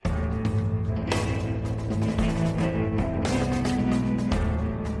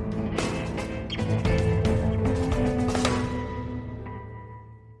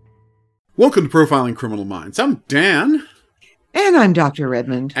Welcome to Profiling Criminal Minds. I'm Dan. And I'm Dr.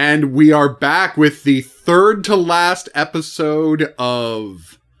 Redmond. And we are back with the third to last episode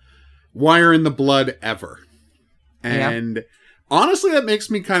of Wire in the Blood ever. And honestly, that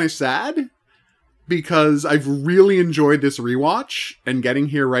makes me kind of sad because I've really enjoyed this rewatch and getting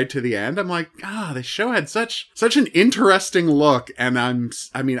here right to the end. I'm like, this show had such an interesting look. And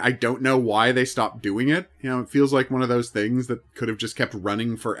I don't know why they stopped doing it. You know, it feels like one of those things that could have just kept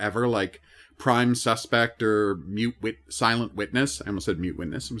running forever, like Prime Suspect or Silent Witness. I almost said Mute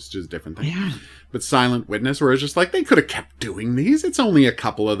Witness, which is a different thing. Yeah. But Silent Witness, where it's just like, they could have kept doing these. It's only a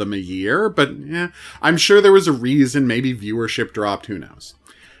couple of them a year. But yeah, I'm sure there was a reason. Maybe viewership dropped. Who knows?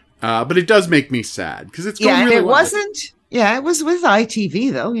 But it does make me sad because it's going really well. It was with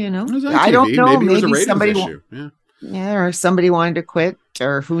ITV though, you know. It was ITV. I don't know. Maybe it was a ratings issue. Or somebody wanted to quit,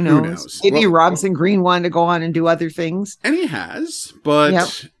 or who knows? Maybe Robson Green wanted to go on and do other things. And he has,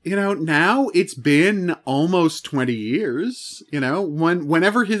 but now it's been almost 20 years. You know,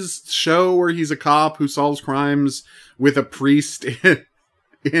 whenever his show where he's a cop who solves crimes with a priest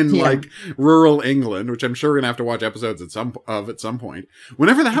in like rural England, which I'm sure we're gonna have to watch episodes at some point.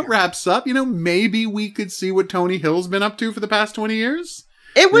 Whenever that wraps up, you know, maybe we could see what Tony Hill's been up to for the past 20 years.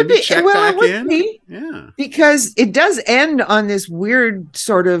 It would be, Yeah, because it does end on this weird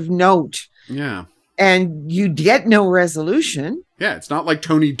sort of note. Yeah, and you get no resolution. Yeah, it's not like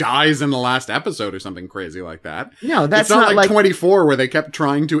Tony dies in the last episode or something crazy like that. No, that's it's not like 24, where they kept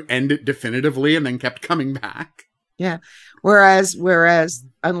trying to end it definitively and then kept coming back. Yeah. Whereas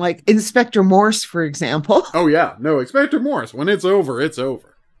unlike Inspector Morse, for example. Oh, yeah. No, Inspector Morse, when it's over, it's over.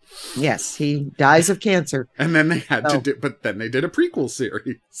 Yes, he dies of cancer. And then they then they did a prequel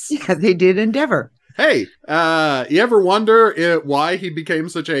series. Yeah, they did Endeavor. Hey, you ever wonder why he became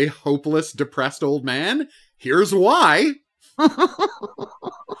such a hopeless, depressed old man? Here's why.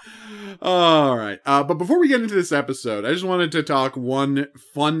 All right. But before we get into this episode, I just wanted to talk one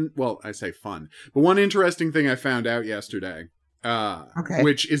interesting thing I found out yesterday.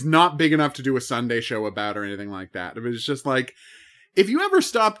 Which is not big enough to do a Sunday show about or anything like that. But it's just like, if you ever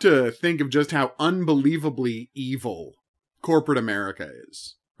stop to think of just how unbelievably evil corporate America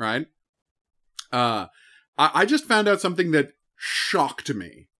is, right? I just found out something that shocked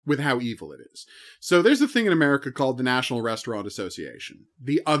me with how evil it is. So there's a thing in America called the National Restaurant Association,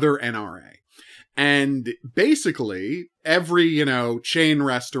 the other NRA. And basically, every, chain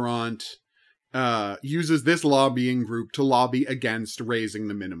restaurant uses this lobbying group to lobby against raising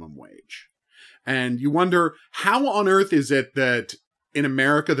the minimum wage. And you wonder, how on earth is it that in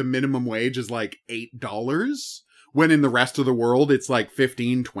America the minimum wage is like $8, when in the rest of the world it's like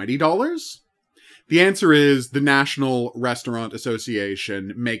 $15, $20? The answer is the National Restaurant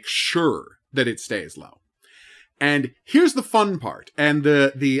Association makes sure that it stays low. And here's the fun part, and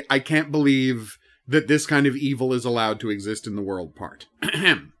the I can't believe that this kind of evil is allowed to exist in the world part.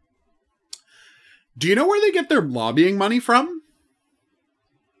 Do you know where they get their lobbying money from?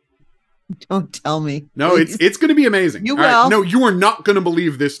 Don't tell me. No, it's going to be amazing. You will. Right. No, you are not going to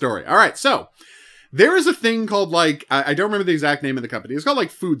believe this story. All right, so there is a thing called, I don't remember the exact name of the company. It's called,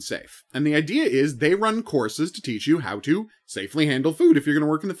 Food Safe. And the idea is they run courses to teach you how to safely handle food if you're going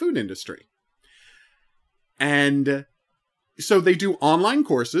to work in the food industry. And so they do online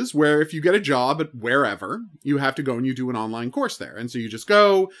courses where if you get a job at wherever, you have to go and you do an online course there. And so you just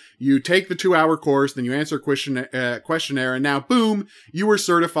go, you take the 2-hour course, then you answer a questionnaire, and now, boom, you are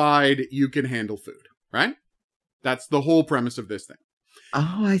certified, you can handle food, right? That's the whole premise of this thing.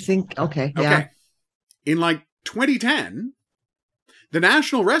 Oh, I think, okay. Yeah. In 2010, the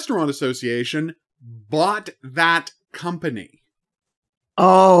National Restaurant Association bought that company.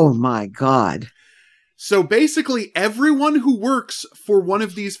 Oh my God. So basically everyone who works for one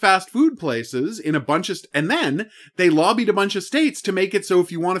of these fast food places in a bunch of, and then they lobbied a bunch of states to make it so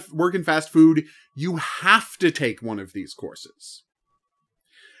if you want to work in fast food, you have to take one of these courses.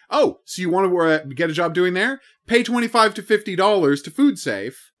 Oh, so you want to get a job doing there? Pay $25 to $50 to Food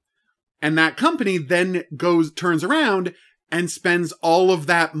Safe. And that company then turns around and spends all of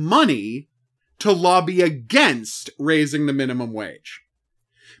that money to lobby against raising the minimum wage.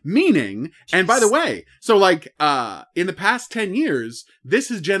 Meaning, and by the way, so in the past 10 years, this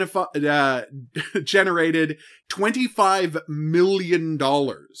has generated $25 million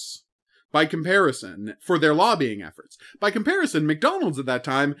by comparison for their lobbying efforts. By comparison, McDonald's at that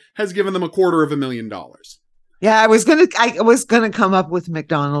time has given them $250,000. Yeah, I was gonna come up with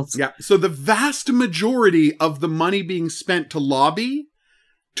McDonald's. Yeah, so the vast majority of the money being spent to lobby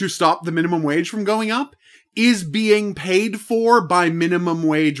to stop the minimum wage from going up is being paid for by minimum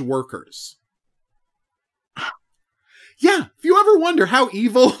wage workers. Yeah, if you ever wonder how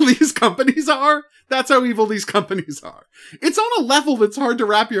evil these companies are, that's how evil these companies are. It's on a level that's hard to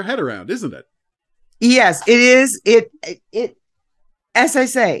wrap your head around, isn't it? Yes, it is. It as I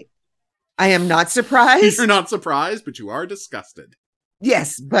say, I am not surprised. You're not surprised, but you are disgusted.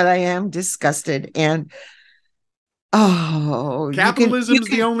 Yes, but I am disgusted. And capitalism's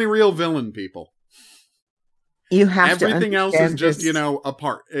the only real villain, people. You have everything else is just, a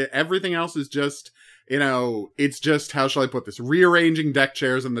part. Everything else is just, it's just, how shall I put this? Rearranging deck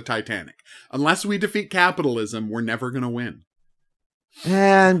chairs in the Titanic. Unless we defeat capitalism, we're never going to win.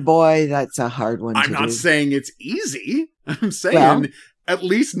 And boy, that's a hard one. I'm not saying it's easy. I'm saying at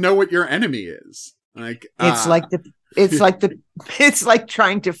least know what your enemy is. Like it's like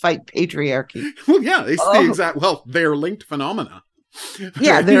trying to fight patriarchy. Well, yeah, it's the exact. Well, they're linked phenomena.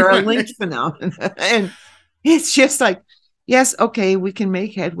 Yeah, they're a linked phenomena, and it's just like, yes, okay, we can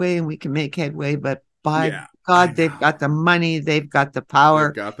make headway, but by God, they've got the money, they've got the power,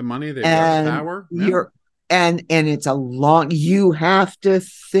 they've got the money, they've got the power. And it's a long. You have to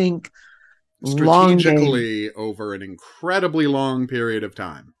think strategically over an incredibly long period of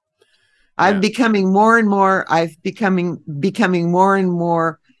time. I'm becoming more and more. I've becoming more and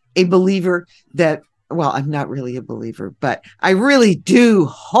more a believer that. Well, I'm not really a believer, but I really do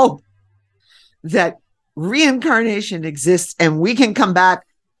hope that reincarnation exists and we can come back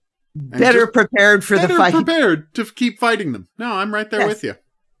better prepared for the fight. Prepared to keep fighting them. No, I'm right there with you.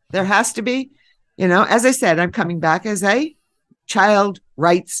 There has to be. As I said, I'm coming back as a child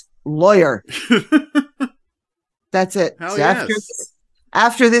rights lawyer. That's it. Hell So yes.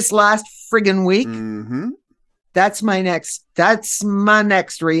 after this last friggin' week, that's my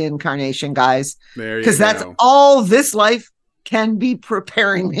next reincarnation, guys. There you go. Because that's all this life can be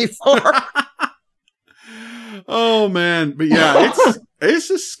preparing me for. Oh man, but yeah, it's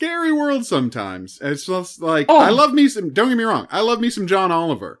a scary world sometimes. It's just like I love me some. Don't get me wrong, I love me some John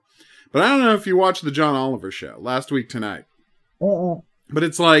Oliver. But I don't know if you watched the John Oliver show last week tonight. But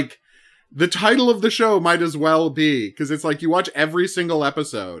it's like the title of the show might as well be, because it's like you watch every single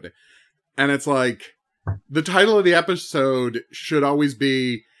episode and it's like the title of the episode should always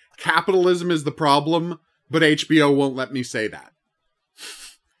be Capitalism is the Problem, but HBO won't let me say that.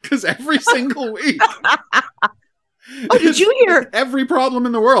 Because every single week. Oh, did you hear? Every problem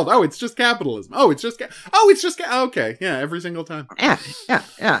in the world. Oh, it's just capitalism. Oh, it's just okay. Yeah, every single time. Yeah.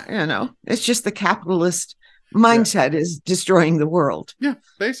 It's just the capitalist mindset is destroying the world. Yeah,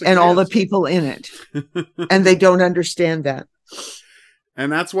 basically. And all the people in it. And they don't understand that.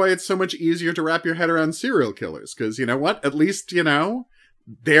 And that's why it's so much easier to wrap your head around serial killers. Because you know what? At least,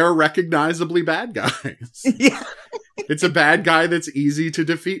 they're recognizably bad guys. Yeah. It's a bad guy that's easy to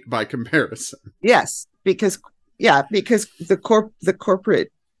defeat by comparison. Yes, because the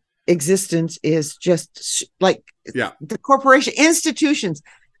corporate existence is just like the corporation institutions.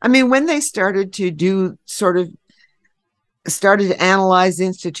 I mean, when they started to analyze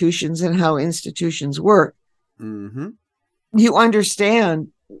institutions and how institutions work, you understand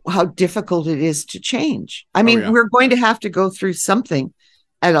how difficult it is to change. I mean, we're going to have to go through something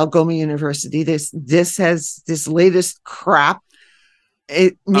at Algoma University. This latest crap.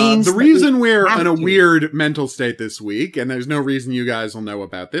 It means the reason we're in a weird mental state this week, and there's no reason you guys will know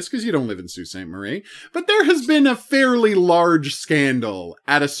about this because you don't live in Sault Ste. Marie, but there has been a fairly large scandal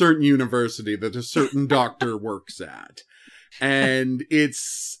at a certain university that a certain doctor works at. And it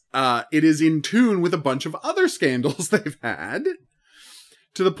is in tune with a bunch of other scandals they've had,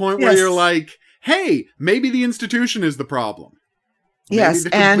 to the point where you're like, hey, maybe the institution is the problem. Maybe the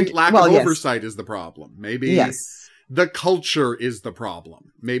complete lack of oversight is the problem. Maybe the culture is the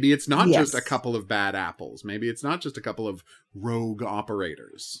problem. Maybe it's not just a couple of bad apples. Maybe it's not just a couple of rogue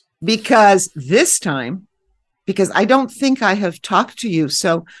operators. Because I don't think I have talked to you.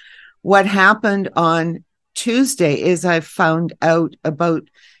 So what happened on Tuesday is I found out about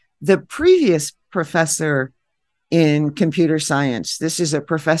the previous professor in computer science. This is a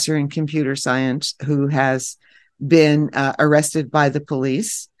professor in computer science who has been arrested by the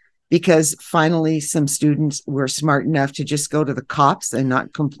police because finally some students were smart enough to just go to the cops and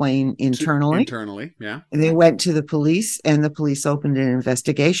not complain internally. And they went to the police, and the police opened an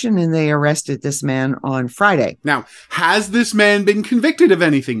investigation, and they arrested this man on Friday. Now, has this man been convicted of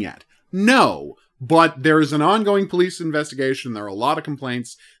anything yet? No. But there is an ongoing police investigation. There are a lot of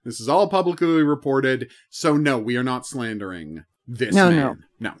complaints. This is all publicly reported. So no, we are not slandering this man.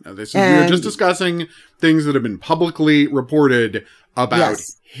 No. We're just discussing things that have been publicly reported about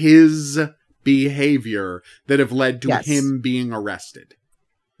his behavior that have led to him being arrested.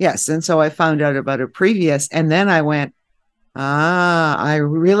 Yes. And so I found out about a previous, and then I went, when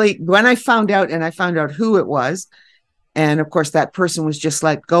I found out, and I found out who it was, And of course, that person was just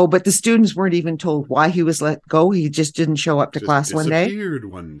let go, but the students weren't even told why he was let go. He just didn't show up to class one day.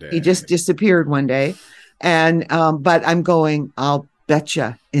 He just disappeared one day. And, but I'm going, I'll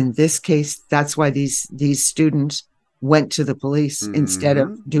betcha in this case, that's why these students went to the police instead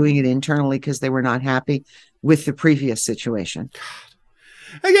of doing it internally because they were not happy with the previous situation.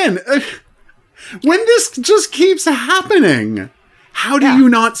 Again, when this just keeps happening, how do you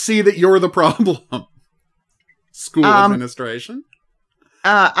not see that you're the problem? School administration?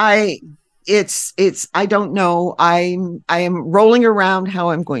 I don't know. I am rolling around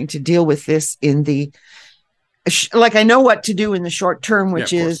how I'm going to deal with this in the, like, I know what to do in the short term,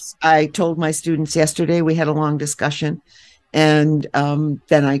 which is I told my students yesterday, we had a long discussion. And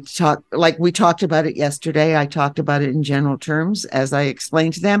then we talked about it yesterday. I talked about it in general terms as I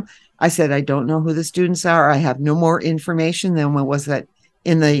explained to them. I said, I don't know who the students are. I have no more information than what was that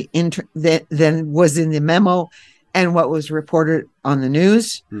than was in the memo and what was reported on the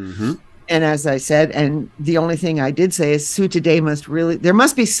news. Mm-hmm. And as I said, and the only thing I did say is Sue Today there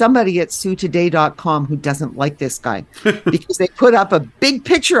must be somebody at SueToday.com who doesn't like this guy because they put up a big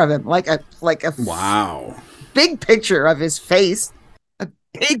picture of him, like a wow, big picture of his face, a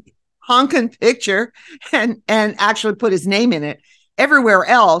big honking picture, and actually put his name in it. Everywhere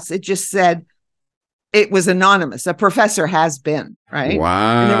else, it just said it was anonymous. A professor has been, right?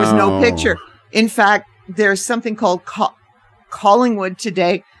 Wow. And there was no picture. In fact, there's something called Collingwood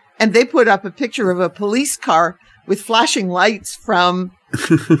Today, and they put up a picture of a police car with flashing lights from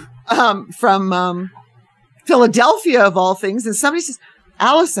Philadelphia, of all things. And somebody says,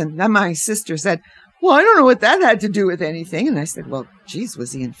 Allison, my sister said, well, I don't know what that had to do with anything. And I said, well, geez,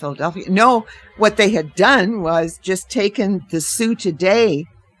 was he in Philadelphia? No, what they had done was just taken the Sue Today,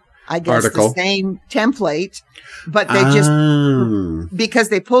 I guess, article, the same template, but they just, because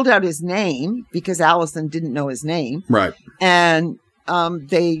they pulled out his name, because Allison didn't know his name. Right. And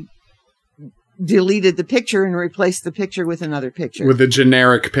they deleted the picture and replaced the picture with another picture. With a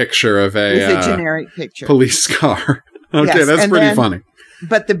generic picture of a generic picture. Police car. Okay, yes, that's pretty funny.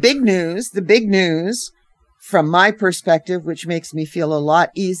 But the big news from my perspective, which makes me feel a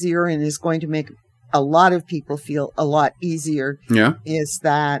lot easier and is going to make a lot of people feel a lot easier, is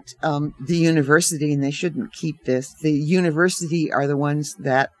that the university, and they shouldn't keep this, the university are the ones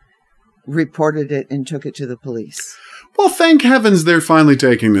that reported it and took it to the police. Well, thank heavens they're finally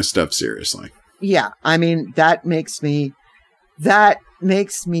taking this stuff seriously. Yeah, I mean, that makes me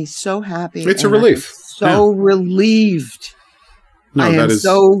so happy. It's a relief. Relieved. No, I am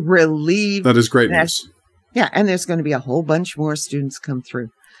so relieved. That is great news. Yeah, and there's going to be a whole bunch more students come through.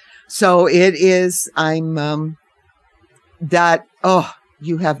 So it is, you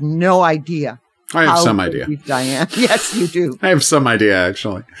have no idea. I have some idea. Diane. Yes, you do. I have some idea,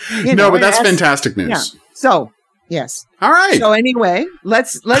 actually. But that's fantastic news. Yeah. So, yes. All right. So anyway,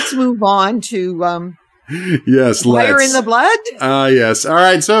 let's move on to yes, Fire in the Blood. Yes. All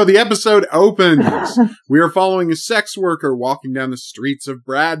right. So the episode opens. We are following a sex worker walking down the streets of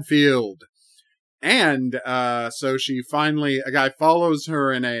Bradfield. And so a guy follows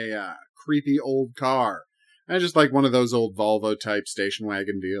her in a creepy old car. And just like one of those old Volvo type station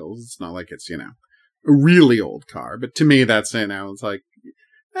wagon deals. It's not like it's, a really old car. But to me, that's, it's like,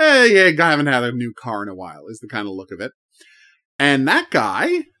 hey, I haven't had a new car in a while is the kind of look of it. And that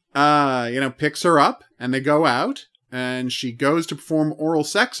guy, picks her up and they go out and she goes to perform oral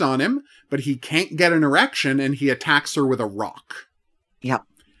sex on him, but he can't get an erection and he attacks her with a rock. Yep.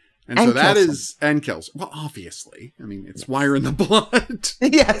 And so that is, and kills. Well, obviously. I mean, it's Fire in the Blood.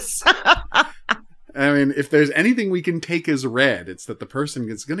 Yes. I mean, if there's anything we can take as read, it's that the person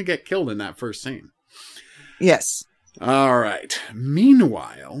is going to get killed in that first scene. Yes. All right.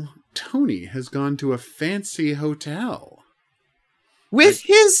 Meanwhile, Tony has gone to a fancy hotel. With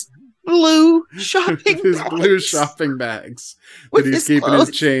his blue shopping bags. His blue shopping bags. That he's keeping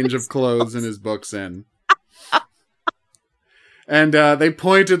his change of clothes and his books in. And they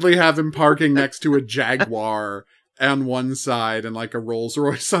pointedly have him parking next to a Jaguar on one side and like a Rolls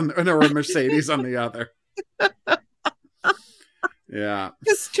Royce or a Mercedes on the other. Yeah.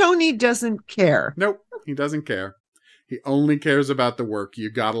 Because Tony doesn't care. Nope, he doesn't care. He only cares about the work. You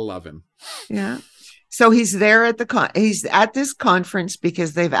gotta love him. Yeah. So he's there at he's at this conference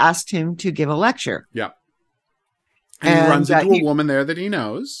because they've asked him to give a lecture. Yeah. And he runs into a woman there that he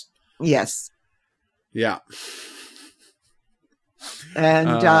knows. Yes. Yeah. And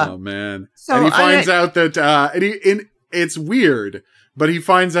oh man! So and he finds out that it's weird, but he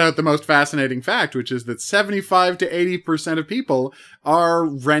finds out the most fascinating fact, which is that 75 to 80% of people are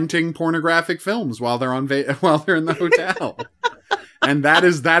renting pornographic films while they're while they're in the hotel, and that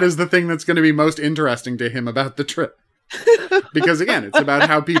is the thing that's going to be most interesting to him about the trip. Because again, it's about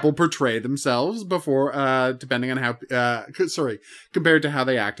how people portray themselves before, depending on how, compared to how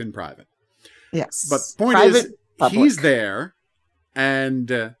they act in private. Yes. But point Private, is, public. he's there,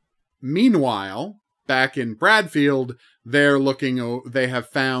 and meanwhile, back in Bradfield, they have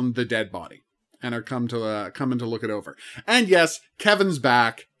found the dead body and are coming to look it over. And yes, Kevin's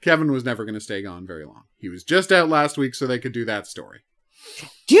back. Kevin was never going to stay gone very long. He was just out last week, so they could do that story.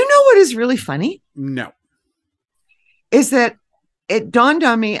 Do you know what is really funny? No. Is that it dawned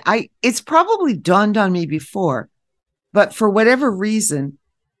on me. It's probably dawned on me before, but for whatever reason,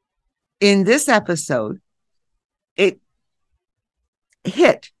 in this episode, it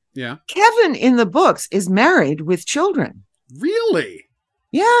hit. Yeah. Kevin in the books is married with children. Really?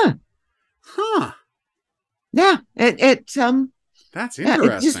 Yeah. Huh. Yeah. That's interesting.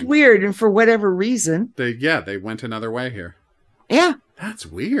 It's just weird. And for whatever reason. They went another way here. Yeah. That's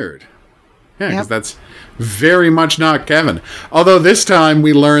weird. Yeah, because that's very much not Kevin. Although this time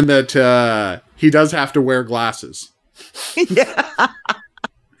we learned that he does have to wear glasses. Yeah.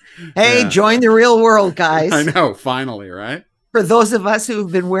 Hey, join the real world, guys. I know, finally, right? For those of us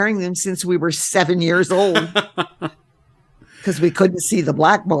who've been wearing them since we were 7 years old. Because we couldn't see the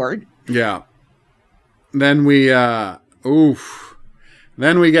blackboard. Yeah. Then we,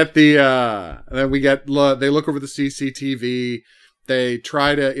 Then we get they look over the CCTV. They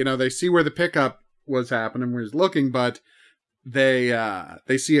try to, they see where the pickup was happening, where he's looking, but they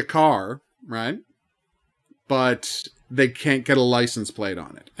see a car, right? But they can't get a license plate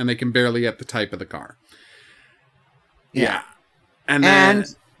on it, and they can barely get the type of the car. Yeah. And then,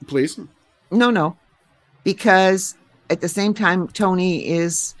 please. No. Because at the same time,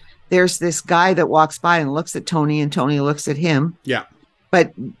 there's this guy that walks by and looks at Tony, and Tony looks at him. Yeah.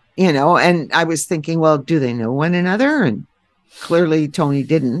 But, and I was thinking, well, do they know one another? And clearly Tony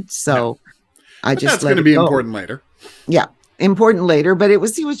didn't. So I just that's going to be important later. Yeah. Important later. But he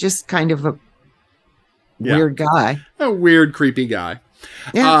was just kind of a weird guy. A weird, creepy guy.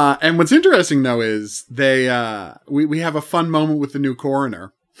 Yeah. And what's interesting, though, is we have a fun moment with the new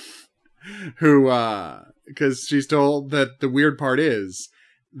coroner who, because she's told that the weird part is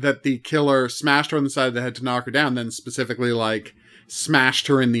that the killer smashed her on the side of the head to knock her down, then specifically, smashed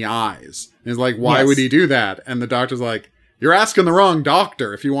her in the eyes. And he's like, why would he do that? And the doctor's like, you're asking the wrong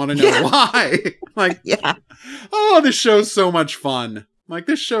doctor if you want to know why. This show's so much fun.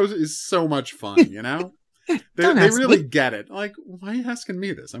 This show is so much fun, They really get it. Why are you asking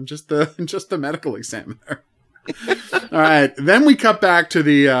me this? I'm just the medical examiner. All right. Then we cut back to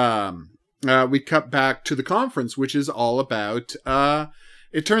the conference, which is all about,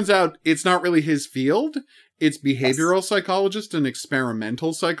 it turns out it's not really his field. It's behavioral psychologists and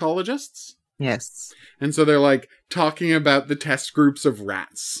experimental psychologists. Yes. And so they're talking about the test groups of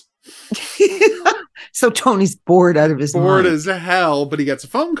rats. So Tony's bored out of his mind. Bored as hell, but he gets a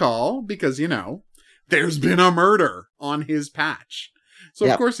phone call because, there's been a murder on his patch. So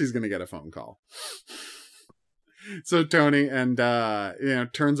of course he's going to get a phone call. So Tony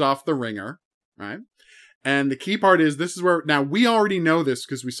turns off the ringer, right? And the key part is this is where, now we already know this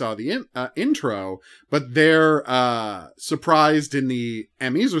because we saw the intro, but they're surprised in the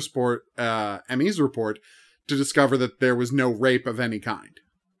Emmys report to discover that there was no rape of any kind,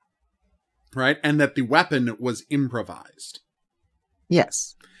 right? And that the weapon was improvised.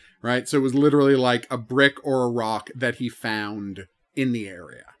 Yes. Right? So it was literally like a brick or a rock that he found in the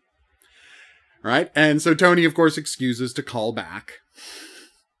area. Right? And so Tony, of course, excuses to call back.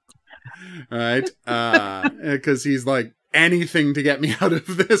 Right? Because he's like, anything to get me out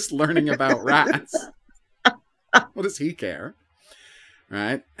of this learning about rats. What does he care?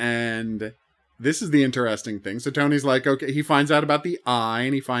 Right? And this is the interesting thing. So Tony's like, okay, he finds out about the eye,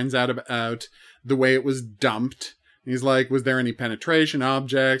 and he finds out about the way it was dumped. He's like, was there any penetration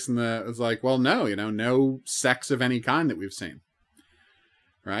objects? And it's like, well, no, no sex of any kind that we've seen.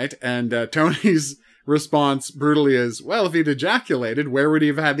 Right? And Tony's response brutally is, well, if he'd ejaculated, where would he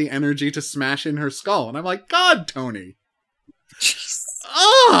have had the energy to smash in her skull? And I'm like, God, Tony. Jeez.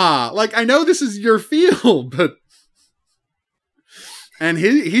 I know this is your field, but... And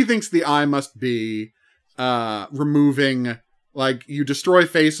he thinks the eye must be removing... you destroy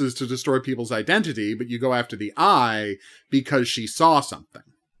faces to destroy people's identity, but you go after the eye because she saw something,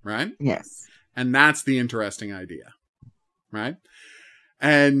 right? Yes. And that's the interesting idea, right?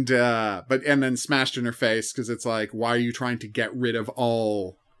 And, then smashed in her face because it's like, why are you trying to get rid of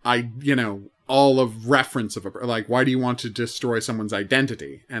all of reference of why do you want to destroy someone's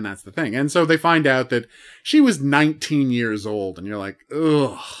identity? And that's the thing. And so they find out that she was 19 years old, and you're like,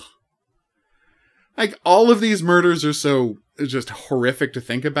 ugh. All of these murders are so just horrific to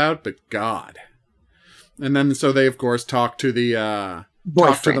think about, but God. And then so they of course talk to the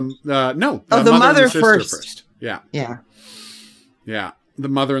boyfriend. the the mother and the sister first. Yeah. Yeah. The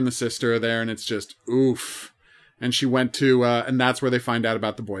mother and the sister are there, and it's just oof. And she went to and that's where they find out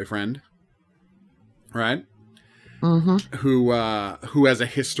about the boyfriend. Right? Mm-hmm. Who has a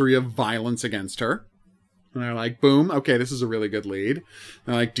history of violence against her. And they're like, boom, okay, this is a really good lead.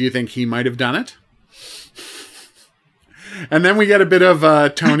 They're like, do you think he might have done it? And then we get a bit of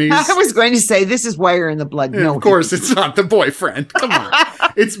Tony's... I was going to say, this is wire in the blood. No, of course, it's not the boyfriend. Come on.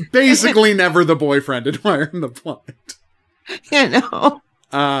 It's basically never the boyfriend in Wire in the Blood. You know.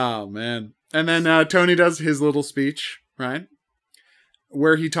 Oh, man. And then Tony does his little speech, right?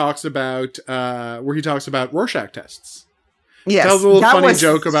 Where he talks about Rorschach tests. Yes. Tells a little funny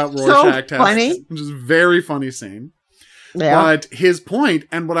joke about Rorschach tests. Funny. Which is a very funny scene. Yeah. But his point,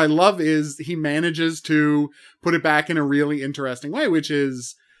 and what I love, is he manages to put it back in a really interesting way, which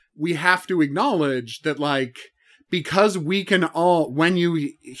is we have to acknowledge that, like, because we can all, when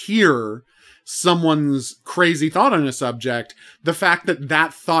you hear someone's crazy thought on a subject, the fact that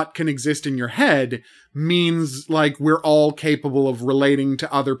that thought can exist in your head means, like, we're all capable of relating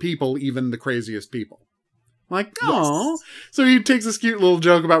to other people, even the craziest people. Like, oh. Yes. So he takes this cute little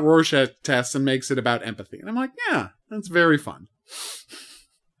joke about Rorschach tests and makes it about empathy. And I'm like, yeah, that's very fun.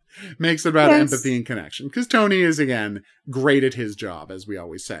 Makes it about empathy and connection. Because Tony is, again, great at his job, as we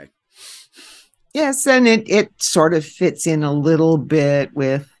always say. Yes, and it sort of fits in a little bit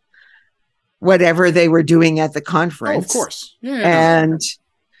with whatever they were doing at the conference. Oh, of course. Yeah. And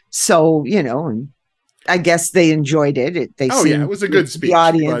so, you know, and I guess they enjoyed it. It was a good speech. The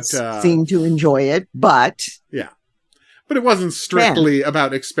audience seemed to enjoy it, but... Yeah. But it wasn't strictly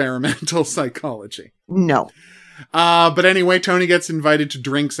about experimental psychology. No. But anyway, Tony gets invited to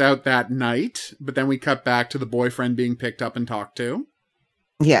drinks out that night, but then we cut back to the boyfriend being picked up and talked to.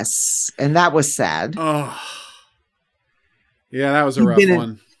 Yes, and that was sad. Oh. Yeah, that was a rough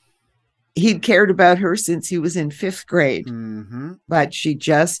one. He'd cared about her since he was in 5th grade, but she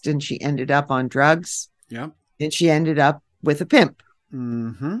ended up on drugs. Yeah. And she ended up with a pimp.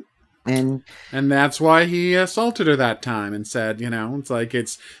 Mm-hmm. And that's why he assaulted her that time and said, you know, it's like,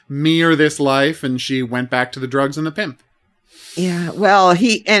 it's me or this life. And she went back to the drugs and the pimp. Yeah. Well,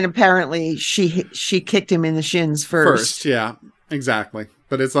 apparently she kicked him in the shins first. Yeah, exactly.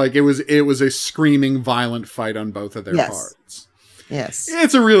 But it's like, it was a screaming, violent fight on both of their parts. Yes.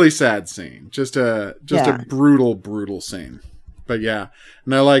 It's a really sad scene. Just a brutal, brutal scene. But yeah.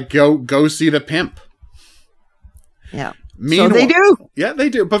 And they're like, go see the pimp. Yeah. Meanwhile, so they do. Yeah, they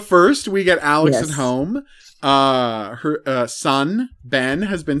do. But first, we get Alex at home. Her son, Ben,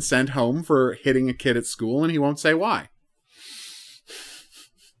 has been sent home for hitting a kid at school, and he won't say why.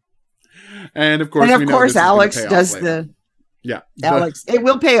 And of course, Alex does the... Yeah. Alex, it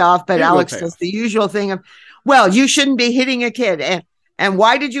will pay off, but Alex does the usual thing of, well, you shouldn't be hitting a kid. And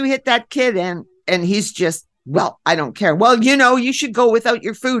why did you hit that kid? And he's just, well, I don't care. Well, you know, you should go without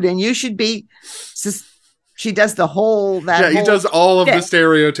your food and you should be... She does the whole... he does all of the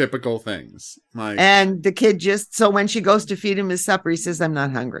stereotypical things. And the kid so when she goes to feed him his supper, he says, I'm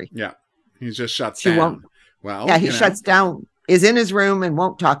not hungry. Yeah. He just shuts down. Won't. Well, yeah, he shuts down, is in his room and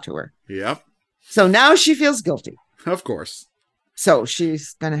won't talk to her. Yep. So now she feels guilty. Of course. So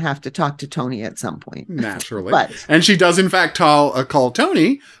she's going to have to talk to Tony at some point. Naturally. And she does, in fact, call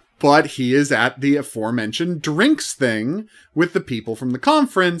Tony, but he is at the aforementioned drinks thing with the people from the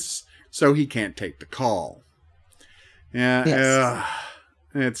conference, so he can't take the call. Yeah.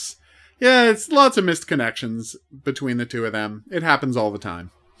 Yes. It's lots of missed connections between the two of them. It happens all the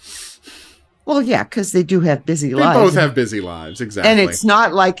time. Well, yeah, because they do have busy lives. They both have busy lives, exactly. And it's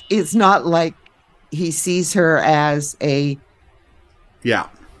not like he sees her as a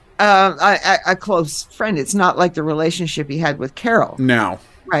close friend. It's not like the relationship he had with Carol. No.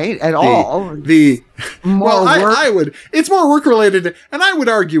 Right? At all. It's more work related, and I would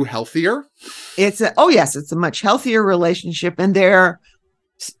argue healthier. It's a much healthier relationship, and they're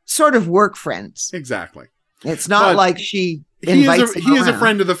sort of work friends. Exactly. It's not like she invites him He is a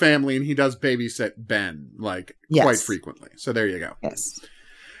friend of the family, and he does babysit Ben quite frequently. So there you go. Yes.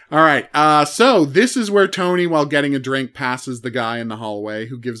 All right. So this is where Tony, while getting a drink, passes the guy in the hallway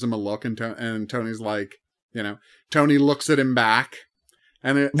who gives him a look, and Tony's like, you know, Tony looks at him back.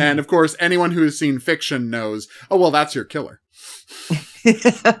 And of course, anyone who has seen fiction knows, oh, well, that's your killer.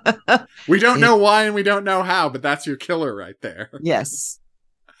 We don't know why and we don't know how, but that's your killer right there. Yes.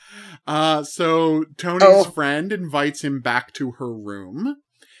 So Tony's friend invites him back to her room,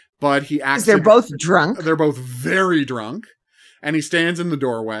 but he acts... They're both drunk. They're both very drunk. And he stands in the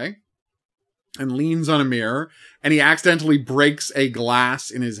doorway and leans on a mirror, and he accidentally breaks a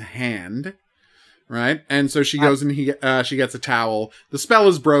glass in his hand. right? And so she goes and she gets a towel. The spell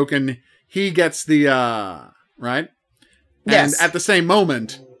is broken. He gets the right. Yes. And at the same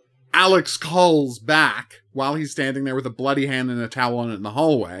moment, Alex calls back while he's standing there with a bloody hand and a towel on it in the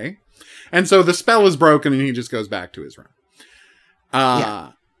hallway. And so the spell is broken and he just goes back to his room.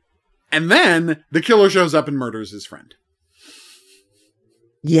 And then the killer shows up and murders his friend.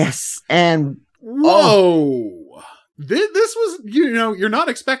 Yes. And whoa. This was, you're not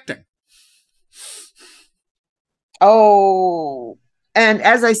expecting. Oh. And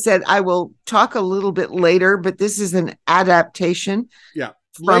as I said, I will talk a little bit later, but this is an adaptation. Yeah.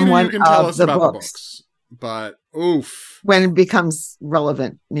 From later one you can tell of us the about books. the books. But oof. When it becomes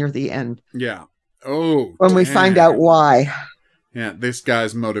relevant near the end. Yeah. Oh. When we find out why. Yeah, this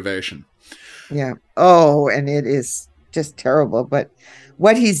guy's motivation. Yeah. Oh, and it is just terrible. But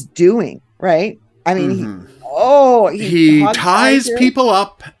what he's doing, right? I mean, he ties people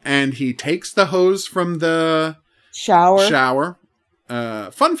up and he takes the hose from the shower.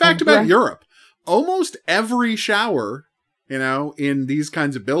 Fun fact about Europe. Almost every shower, in these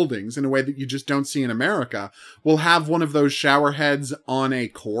kinds of buildings, in a way that you just don't see in America, will have one of those shower heads on a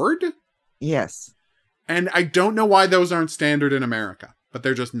cord. Yes. And I don't know why those aren't standard in America, but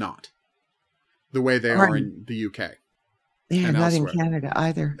they're just not the way they are in the UK. Yeah, not elsewhere. In Canada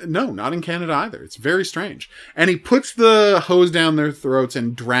either. No, not in Canada either. It's very strange. And he puts the hose down their throats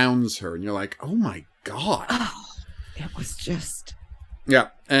and drowns her. And you're like, oh my God. Oh, it was just. Yeah.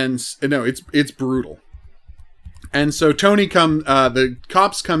 And no, it's brutal. And so the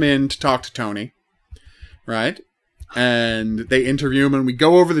cops come in to talk to Tony. Right? And they interview him and we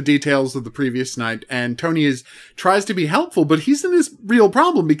go over the details of the previous night. And Tony tries to be helpful, but he's in this real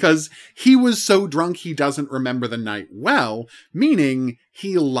problem because he was so drunk he doesn't remember the night well, meaning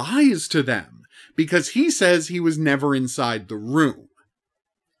he lies to them because he says he was never inside the room.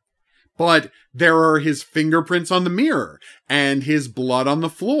 But there are his fingerprints on the mirror and his blood on the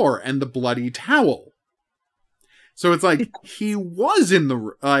floor and the bloody towel. So it's like he was in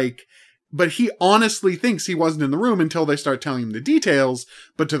the but he honestly thinks he wasn't in the room until they start telling him the details.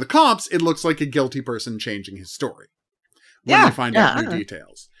 But to the cops, it looks like a guilty person changing his story when they find out new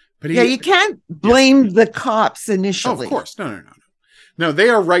details. But you can't blame the cops initially. Oh, of course. No. No, they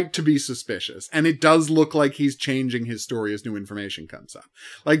are right to be suspicious. And it does look like he's changing his story as new information comes up.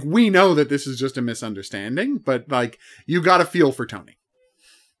 Like, we know that this is just a misunderstanding, but you got to feel for Tony.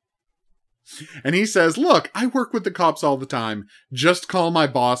 And he says, look, I work with the cops all the time. Just call my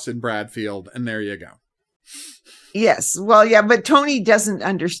boss in Bradfield, and there you go. Yes. Well, yeah, but Tony doesn't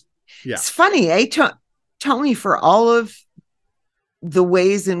understand. Yeah. It's funny, eh? Tony, for all of the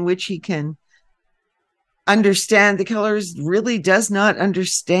ways in which he can understand the killers, really does not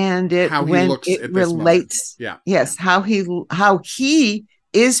understand it how when he looks it at this relates. Moment. Yeah. Yes. How he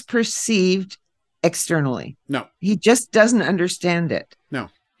is perceived externally. No. He just doesn't understand it. No,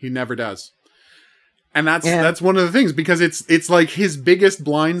 he never does. And that's one of the things, because it's like his biggest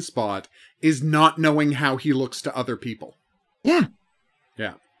blind spot is not knowing how he looks to other people. Yeah.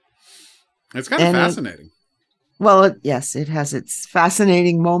 Yeah. It's kind of fascinating. Yes, it has its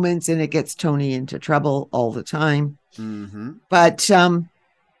fascinating moments and it gets Tony into trouble all the time. Mm-hmm. But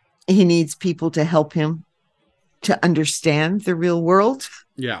he needs people to help him to understand the real world.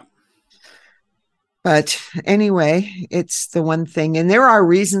 Yeah. But anyway, it's the one thing, and there are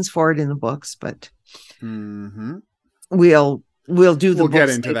reasons for it in the books, but we'll do the books get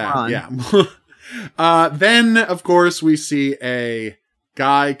into that on. Yeah. Then of course we see a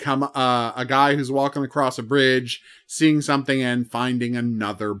guy who's walking across a bridge, seeing something and finding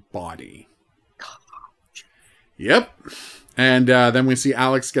another body. Yep. And then we see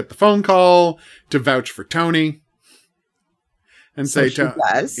Alex get the phone call to vouch for Tony. And so she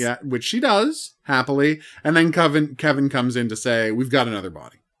does. Yeah, which she does happily. And then Kevin comes in to say, we've got another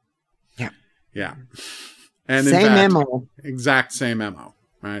body. Yeah. Yeah. And same MO. Exact same MO.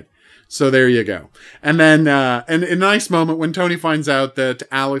 Right. So there you go. And then, and a nice moment when Tony finds out that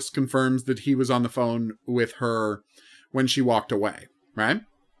Alex confirms that he was on the phone with her when she walked away. Right.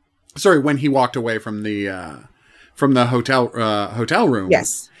 Sorry, when he walked away from the hotel room.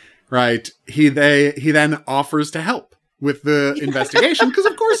 Yes. Right. He then offers to help with the investigation, because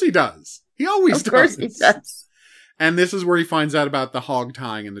of course he does. He always does. Of course he does. And this is where he finds out about the hog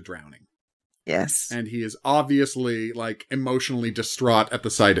tying and the drowning. Yes. And he is obviously emotionally distraught at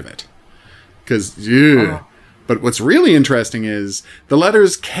the sight of it. Because, But what's really interesting is the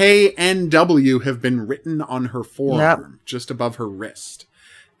letters K and W have been written on her forearm, just above her wrist.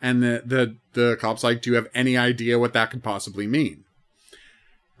 And the cop's like, do you have any idea what that could possibly mean?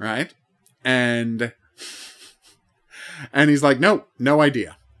 Right? And he's like, no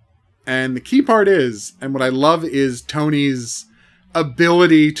idea. And the key part is, and what I love is Tony's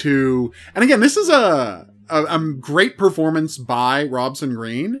ability to, and again, this is a great performance by Robson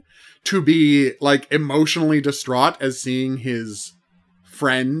Green to be like emotionally distraught as seeing his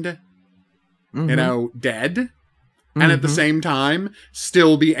friend, you know, dead. And at the same time,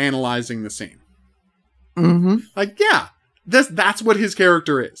 still be analyzing the scene. Like, yeah, that's what his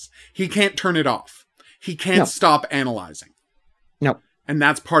character is. He can't turn it off. He can't stop analyzing. No. And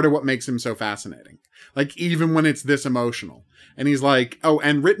that's part of what makes him so fascinating. Like, even when it's this emotional. And he's like, oh,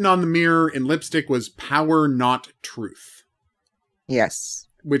 and written on the mirror in lipstick was power, not truth. Yes.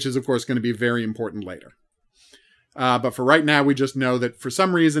 Which is, of course, going to be very important later. But for right now, we just know that for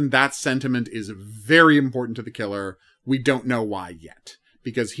some reason, that sentiment is very important to the killer. We don't know why yet,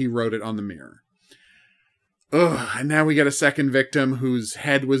 because he wrote it on the mirror. Ugh, and now we get a second victim whose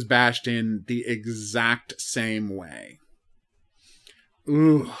head was bashed in the exact same way.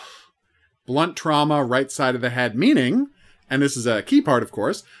 Ugh. Blunt trauma, right side of the head, meaning, and this is a key part, of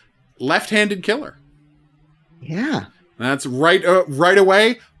course, left-handed killer. Yeah. That's right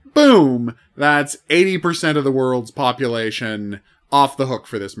away. Boom. That's 80% of the world's population off the hook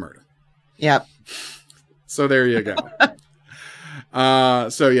for this murder. Yep. So there you go.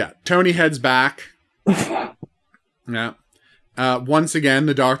 So yeah, Tony heads back. Yeah. Once again,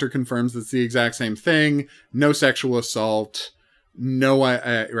 the doctor confirms it's the exact same thing. No sexual assault.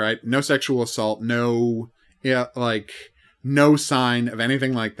 No sexual assault. No, no sign of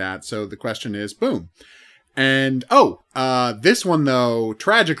anything like that. So the question is, boom. And, this one though,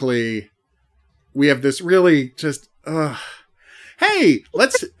 tragically, we have this really just, hey,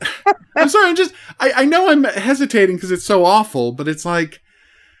 let's, I'm sorry, I know I'm hesitating because it's so awful, but it's like,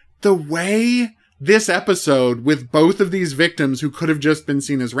 the way this episode with both of these victims who could have just been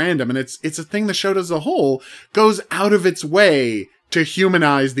seen as random, and it's a thing the show does as a whole, goes out of its way to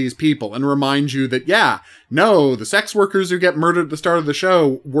humanize these people and remind you that, the sex workers who get murdered at the start of the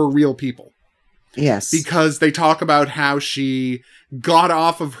show were real people. Yes. Because they talk about how she got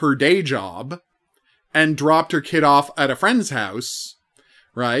off of her day job and dropped her kid off at a friend's house,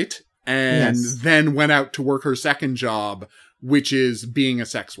 right? And then went out to work her second job, which is being a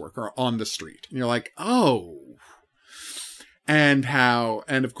sex worker on the street. And you're like, oh. And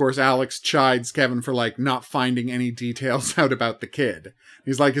of course, Alex chides Kevin for like not finding any details out about the kid.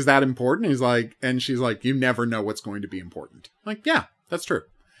 He's like, is that important? He's like, and she's like, you never know what's going to be important. I'm like, yeah, that's true.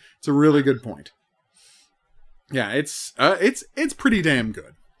 It's a really good point. Yeah, it's pretty damn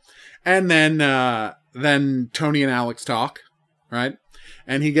good. And then Tony and Alex talk, right?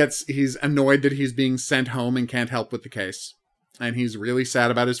 And he's annoyed that he's being sent home and can't help with the case. And he's really sad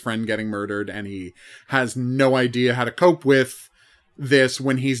about his friend getting murdered, and he has no idea how to cope with this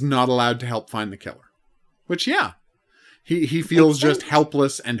when he's not allowed to help find the killer. Which, he feels just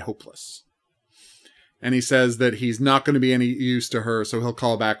helpless and hopeless. And he says that he's not going to be any use to her, so he'll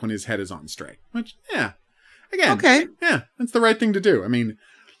call back when his head is on straight. Which, again, okay. Yeah, that's the right thing to do. I mean,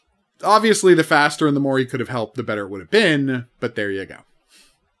 obviously, the faster and the more he could have helped, the better it would have been, but there you go.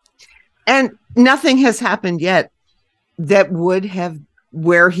 And nothing has happened yet that would have,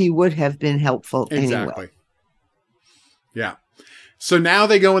 where he would have been helpful Exactly. anyway. Yeah. So now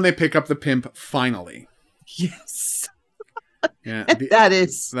they go and they pick up the pimp finally. Yes. Yeah. That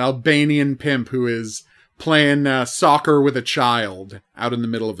is. The Albanian pimp who is playing soccer with a child out in the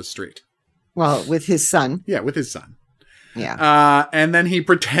middle of a street. Well, with his son. Yeah, with his son. Yeah. And then he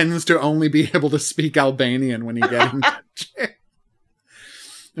pretends to only be able to speak Albanian when he gets into jail.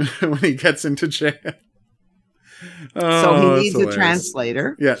 When he gets into jail. So he needs a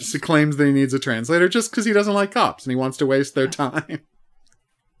translator. Yes, he claims that he needs a translator just because he doesn't like cops and he wants to waste their time.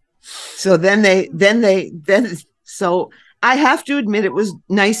 So so I have to admit it was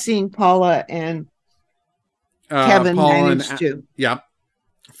nice seeing Paula and Kevin managed to. Yep.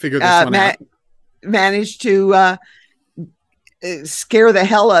 Figure this one out. Managed to scare the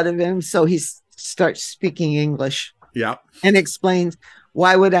hell out of him, so he starts speaking English. Yep. And explains,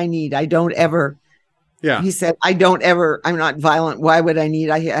 why would I need? I don't ever. Yeah. He said, I'm not violent. Why would I need?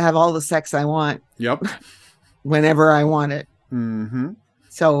 I have all the sex I want. Yep. Whenever I want it. Mm-hmm.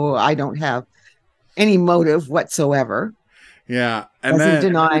 So I don't have any motive whatsoever. Yeah. And doesn't then,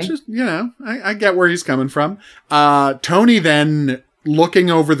 deny. which is, I get where he's coming from. Tony then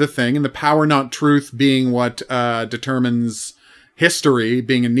looking over the thing, and the power not truth being what determines history,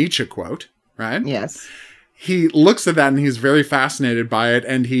 being a Nietzsche quote, right? Yes. He looks at that and he's very fascinated by it,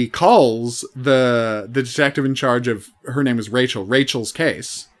 and he calls the detective in charge of, her name is Rachel's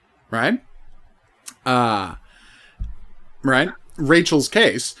case, right? Rachel's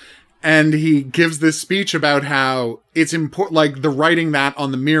case, And he gives this speech about how it's important, like the writing that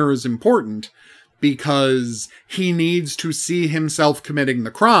on the mirror is important because he needs to see himself committing the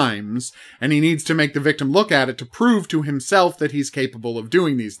crimes and he needs to make the victim look at it to prove to himself that he's capable of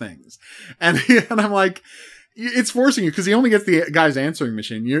doing these things. And I'm like, it's forcing you, because he only gets the guy's answering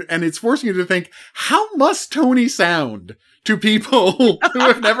machine, and it's forcing you to think, how must Tony sound to people who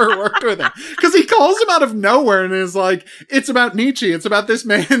have never worked with him? Because he calls him out of nowhere and is like, it's about Nietzsche. It's about this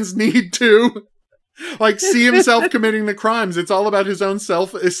man's need to like see himself committing the crimes. It's all about his own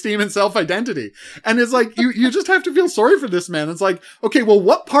self-esteem and self-identity. And it's like, you just have to feel sorry for this man. It's like, okay, well,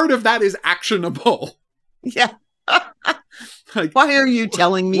 what part of that is actionable? Yeah. Like, why are you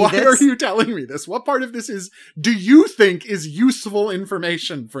telling me this? Why are you telling me this? What part of this do you think is useful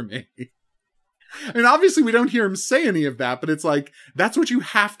information for me? I mean, obviously we don't hear him say any of that, but it's like, that's what you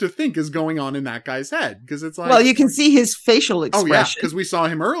have to think is going on in that guy's head. Because it's like, well, you can see his facial expression. Oh yeah, because we saw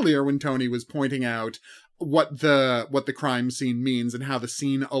him earlier when Tony was pointing out what the crime scene means and how the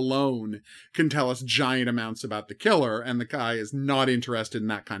scene alone can tell us giant amounts about the killer, and the guy is not interested in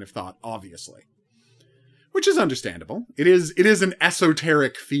that kind of thought, obviously. Which is understandable. It is an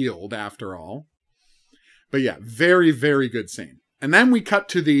esoteric field after all. But yeah, very, very good scene. And then we cut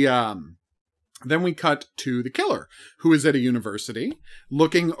to the killer, who is at a university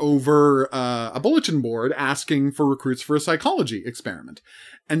looking over a bulletin board asking for recruits for a psychology experiment.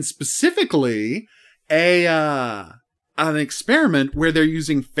 And specifically an experiment where they're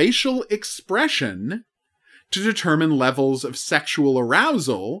using facial expression to determine levels of sexual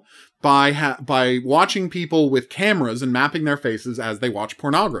arousal by watching people with cameras and mapping their faces as they watch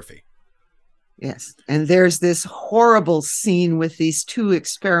pornography. Yes. And there's this horrible scene with these two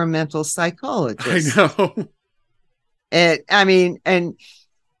experimental psychologists. I know. And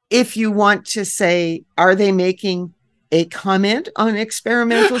if you want to say, are they making a comment on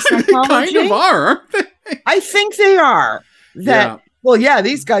experimental psychology? They kind of are, aren't they? I think they are. Well, yeah,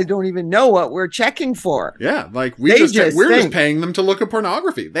 these guys don't even know what we're checking for. Yeah, like we're just paying them to look at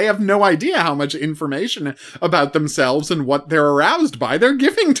pornography. They have no idea how much information about themselves and what they're aroused by they're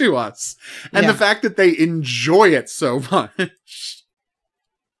giving to us. And the fact that they enjoy it so much.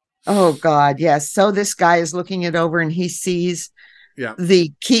 Oh God, yes. So this guy is looking it over and he sees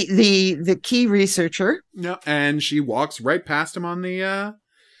the key researcher. Yeah, and she walks right past him on the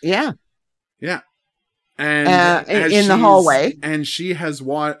Yeah. And in the hallway, and she has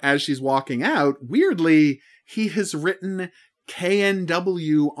as she's walking out, weirdly, he has written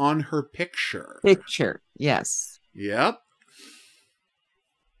KNW on her picture. Yes. Yep.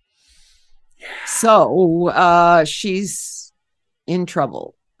 Yeah. So she's in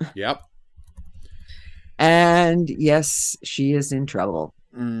trouble. Yep. And yes, she is in trouble.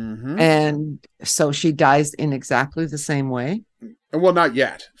 Mm-hmm. And so she dies in exactly the same way. Well, not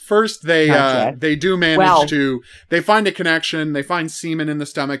yet. First, they do manage to. They find a connection. They find semen in the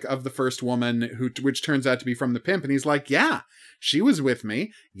stomach of the first woman, which turns out to be from the pimp. And he's like, "Yeah, she was with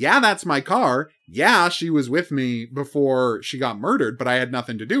me. Yeah, that's my car. Yeah, she was with me before she got murdered, but I had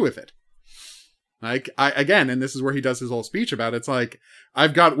nothing to do with it." Like, and this is where he does his whole speech about it. It's like,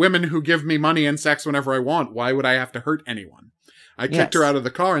 I've got women who give me money and sex whenever I want. Why would I have to hurt anyone? I kicked her out of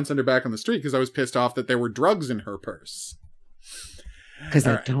the car and sent her back on the street because I was pissed off that there were drugs in her purse. Because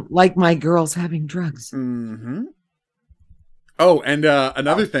I don't like my girls having drugs. Mm-hmm. Oh, and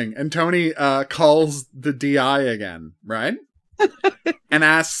another thing. And Tony calls the DI again, right? And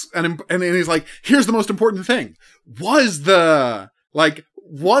asks, and he's like, here's the most important thing. Was the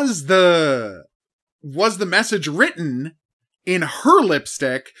message written in her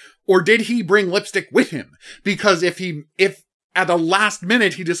lipstick, or did he bring lipstick with him? Because if at the last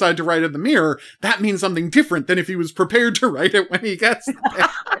minute he decided to write in the mirror, that means something different than if he was prepared to write it when he gets there.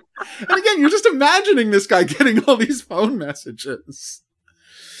 And again, you're just imagining this guy getting all these phone messages.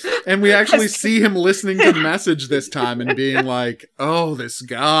 And we actually see him listening to the message this time and being like, oh, this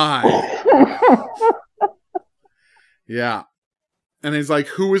guy. Yeah. And he's like,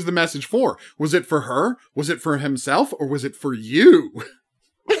 who was the message for? Was it for her? Was it for himself? Or was it for you?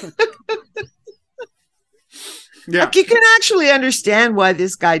 Yeah. Like, you can actually understand why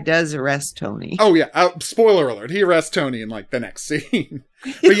this guy does arrest Tony. Oh, yeah. Spoiler alert. He arrests Tony in, like, the next scene.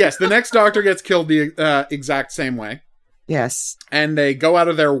 But yes, the next doctor gets killed the exact same way. Yes. And they go out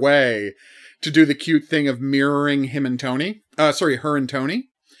of their way to do the cute thing of mirroring her and Tony.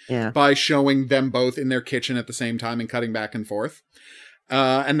 Yeah. By showing them both in their kitchen at the same time and cutting back and forth.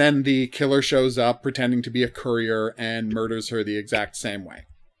 And then the killer shows up pretending to be a courier and murders her the exact same way.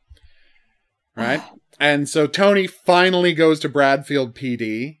 Right? And so Tony finally goes to Bradfield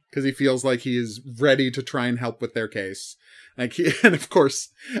PD because he feels like he is ready to try and help with their case. Like, and of course,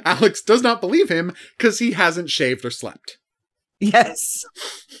 Alex does not believe him because he hasn't shaved or slept. Yes.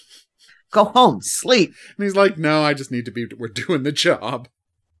 Go home, sleep. And he's like, no, I just need to be, we're doing the job.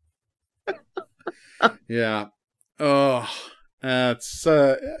 Yeah. Oh, that's,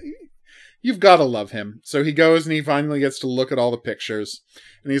 you've got to love him. So he goes and he finally gets to look at all the pictures.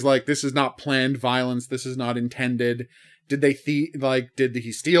 And he's like, this is not planned violence. This is not intended. Did they did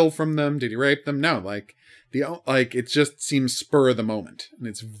he steal from them? Did he rape them? No, it just seems spur of the moment. And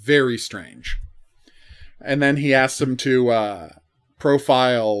it's very strange. And then he asks him to,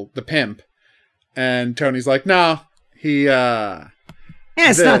 profile the pimp. And Tony's like, no, it's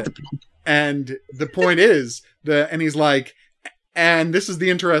not the pimp. And the point is, and he's like, and this is the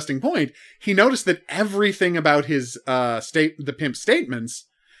interesting point, he noticed that everything about his the pimp's statements,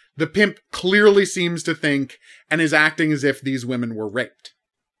 the pimp clearly seems to think and is acting as if these women were raped.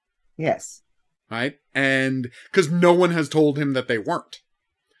 Yes. Right? And because no one has told him that they weren't.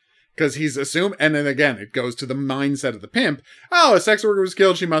 Because he's assumed, and then again, it goes to the mindset of the pimp. Oh, a sex worker was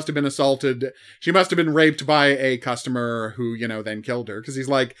killed. She must have been assaulted. She must have been raped by a customer who, then killed her. Because he's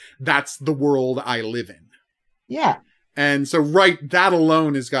like, that's the world I live in. Yeah. And so, that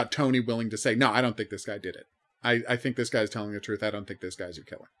alone has got Tony willing to say, no, I don't think this guy did it. I think this guy's telling the truth. I don't think this guy's your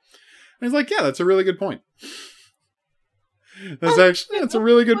killer. And he's like, yeah, that's a really good point. That's a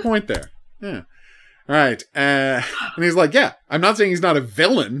really good point there. Yeah. All right. And he's like, yeah, I'm not saying he's not a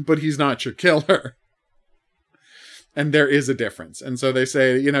villain, but he's not your killer. And there is a difference. And so they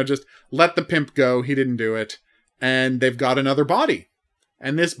say, just let the pimp go. He didn't do it. And they've got another body.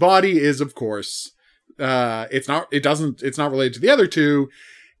 And this body is, of course, it's not related to the other two.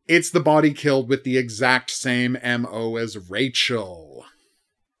 It's the body killed with the exact same MO as Rachel.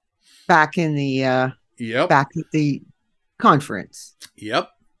 Back in the, back at the conference. Yep.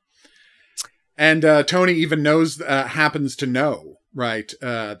 And Tony even happens to know, right,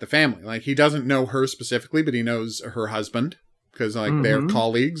 the family. Like, he doesn't know her specifically, but he knows her husband because, they're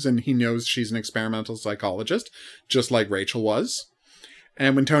colleagues, and he knows she's an experimental psychologist, just like Rachel was.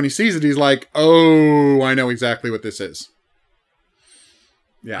 And when Tony sees it, he's like, oh, I know exactly what this is.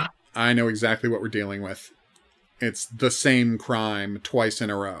 Yeah, I know exactly what we're dealing with. It's the same crime twice in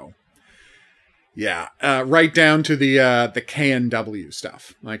a row. Yeah, right down to the KNW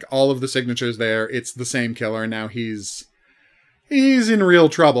stuff. Like, all of the signatures there, it's the same killer. Now he's in real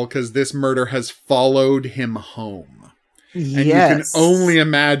trouble because this murder has followed him home. And you can only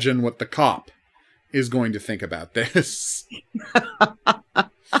imagine what the cop is going to think about this.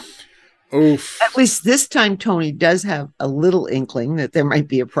 Oof. At least this time, Tony does have a little inkling that there might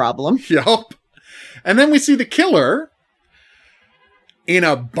be a problem. Yup. And then we see the killer in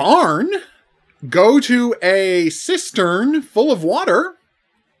a barn go to a cistern full of water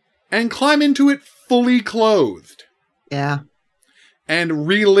and climb into it fully clothed. Yeah. And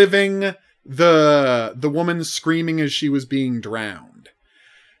reliving the woman screaming as she was being drowned.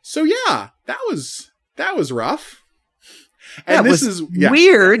 So yeah, that was rough. And this is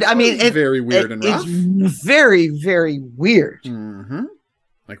weird. I mean, it's very weird and rough. It's very, very weird. Mm-hmm.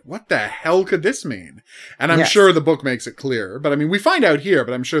 Like, what the hell could this mean? And I'm sure the book makes it clear. But I mean, we find out here,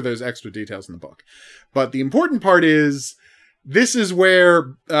 but I'm sure there's extra details in the book. But the important part is, this is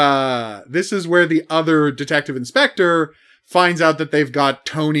where the other detective inspector finds out that they've got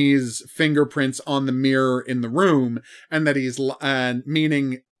Tony's fingerprints on the mirror in the room, and that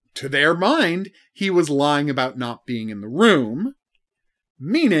meaning, to their mind, he was lying about not being in the room.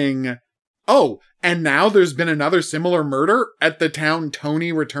 Meaning, oh, and now there's been another similar murder at the town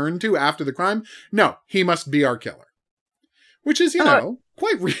Tony returned to after the crime? No, he must be our killer. Which is,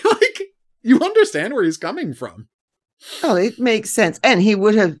 quite real. Like, you understand where he's coming from. Oh, it makes sense. And he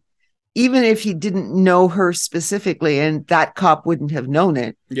would have, even if he didn't know her specifically, and that cop wouldn't have known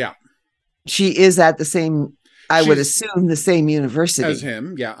it. Yeah. She is at the same, I would assume, the same university. As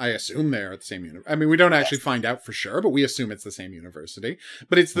him. Yeah, I assume they're at the same university. I mean, we don't actually find out for sure, but we assume it's the same university.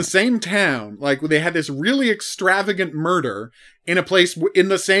 But it's the same town. Like, they had this really extravagant murder in a place in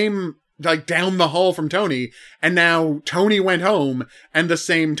the same, like, down the hall from Tony. And now Tony went home, and the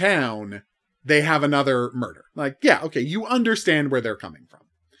same town, they have another murder. Like, yeah, okay, you understand where they're coming from.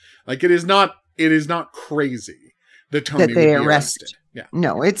 Like, it is not crazy that Tony would be arrested. Yeah.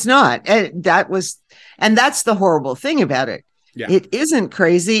 No, it's not. And that's the horrible thing about it. Yeah. It isn't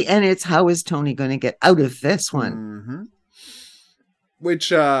crazy, and it's how is Tony going to get out of this one? Mm-hmm.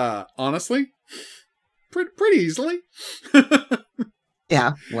 Which, honestly, pretty easily.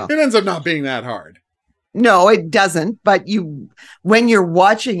 Yeah, well. It ends up not being that hard. No, it doesn't. But when you're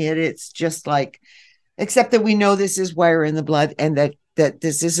watching it, it's just like, except that we know this is wire in the blood, and that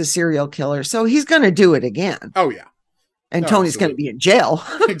this is a serial killer. So he's going to do it again. Oh, yeah. And Oh, Tony's going to absolutely. be in jail.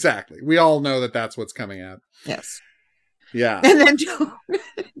 Exactly. We all know that that's what's coming out. Yes. Yeah. And then,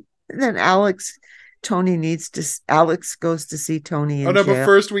 and then Alex goes to see Tony Oh in no, but jail.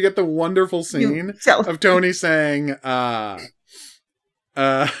 first we get the wonderful scene of Tony saying,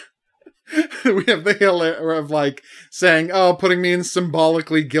 we have the hill of like saying, oh, putting me in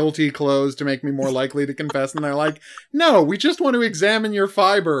symbolically guilty clothes to make me more likely to confess. And they're like, no, we just want to examine your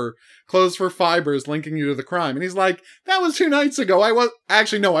clothes for fibers linking you to the crime. And he's like, that was 2 nights ago. I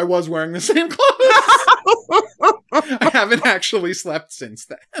was wearing the same clothes. I haven't actually slept since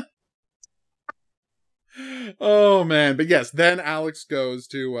then. Oh man. But yes, then Alex goes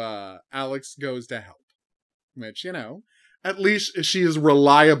to help, which, you know, at least she is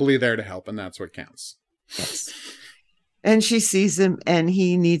reliably there to help, and that's what counts. Yes. And she sees him and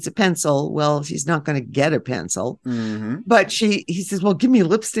he needs a pencil. Well, she's not going to get a pencil, but he says, well, give me a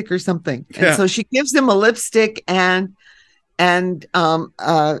lipstick or something. And so she gives him a lipstick and an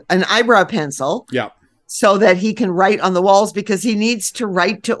eyebrow pencil. Yeah. So that he can write on the walls, because he needs to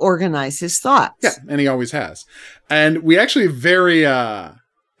write to organize his thoughts. Yeah. And he always has. And we actually we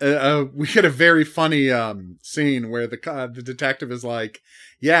get a very funny scene where the detective is like,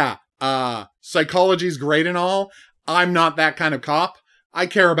 yeah, psychology's great and all. I'm not that kind of cop. I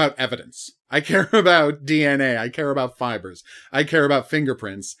care about evidence. I care about DNA. I care about fibers. I care about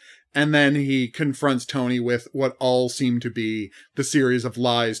fingerprints. And then he confronts Tony with what all seem to be the series of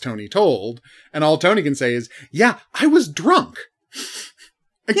lies Tony told. And all Tony can say is, yeah, I was drunk.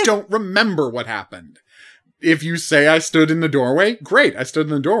 I don't remember what happened. If you say I stood in the doorway, great, I stood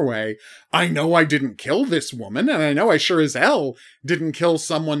in the doorway. I know I didn't kill this woman, and I know I sure as hell didn't kill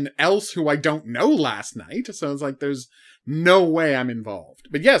someone else who I don't know last night. So it's like, there's no way I'm involved.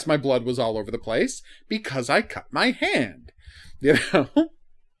 But yes, my blood was all over the place because I cut my hand. You know?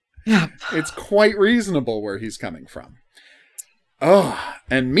 Yeah. It's quite reasonable where he's coming from. Oh,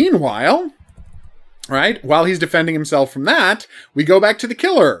 and meanwhile, right, while he's defending himself from that, we go back to the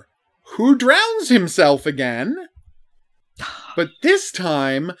killer, who drowns himself again, but this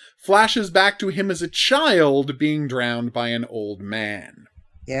time flashes back to him as a child being drowned by an old man.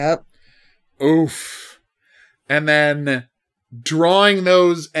 Yep. Oof. And then drawing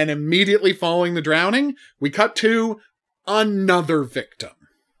those and immediately following the drowning, we cut to another victim.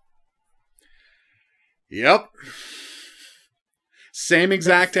 Yep. Same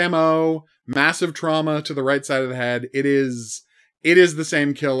exact MO, massive trauma to the right side of the head. It is the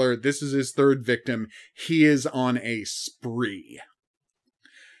same killer. This is his third victim. He is on a spree.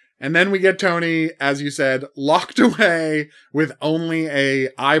 And then we get Tony, as you said, locked away with only a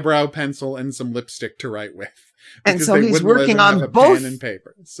eyebrow pencil and some lipstick to write with. And so he's working on both pen and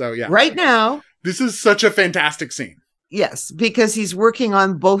paper. So yeah. Right now. This is such a fantastic scene. Yes, because he's working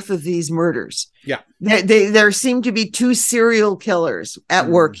on both of these murders. Yeah. There seem to be 2 serial killers at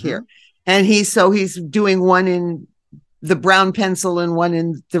work here. And he's doing one in the brown pencil and one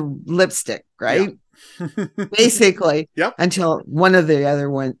in the lipstick, right? Yeah. Basically, yep. Until one of the other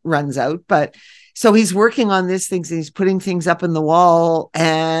one runs out. But so he's working on these things and he's putting things up in the wall.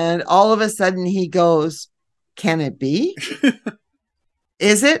 And all of a sudden he goes, can it be?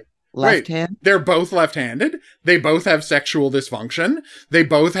 Is it? Left hand. They're both left-handed. They both have sexual dysfunction. They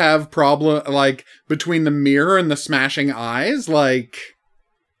both have problem, like, between the mirror and the smashing eyes, like...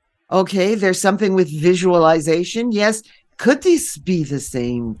 Okay, there's something with visualization. Yes. Could this be the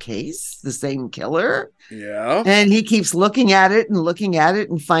same case? The same killer? Yeah. And he keeps looking at it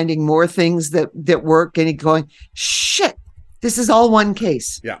and finding more things that work. And he's going, shit, this is all one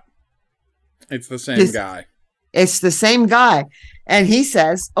case. Yeah. It's the same guy. It's the same guy. And he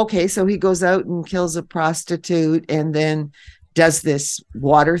says, okay, so he goes out and kills a prostitute and then does this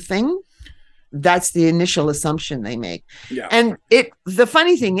water thing. That's the initial assumption they make. Yeah. And the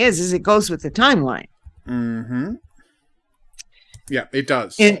funny thing is it goes with the timeline. Mm-hmm. Yeah, it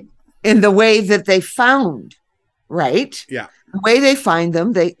does. In the way that they found, right? Yeah. The way they find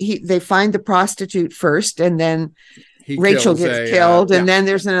them, they find the prostitute first, and then Rachel gets killed, and then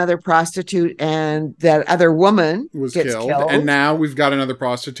there's another prostitute, and that other woman gets killed. And now we've got another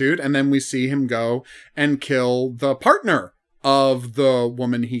prostitute, and then we see him go and kill the partner of the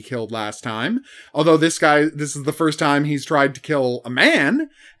woman he killed last time. Although this is the first time he's tried to kill a man,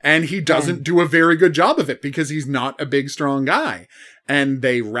 and he doesn't do a very good job of it because he's not a big, strong guy. And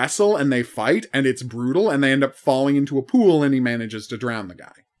they wrestle and they fight, and it's brutal, and they end up falling into a pool, and he manages to drown the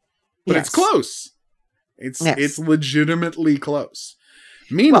guy. But it's close. It's legitimately close.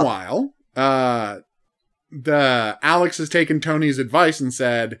 Meanwhile, Alex has taken Tony's advice and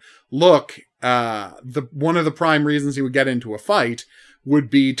said, look, one of the prime reasons he would get into a fight would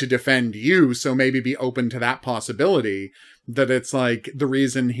be to defend you. So maybe be open to that possibility, that it's like the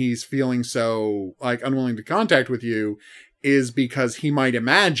reason he's feeling so like unwilling to contact with you is because he might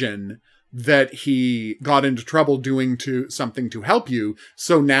imagine that he got into trouble doing something to help you.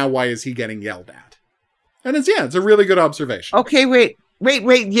 So now why is he getting yelled at? And it's a really good observation. Okay, wait.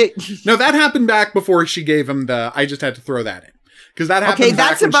 No, that happened back before she gave him I just had to throw that in. Because that happened Okay,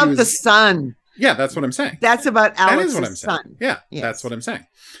 that's about the son. Yeah, that's what I'm saying. That's about Alex's that is what I'm son. saying. Yeah, yes. That's what I'm saying.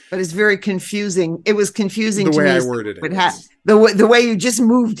 But it's very confusing. It was confusing the to way me. I worded it. The way you just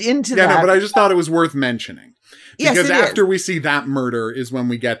moved into that. Yeah, no, but I just thought it was worth mentioning. Yes, Because after we see that murder is when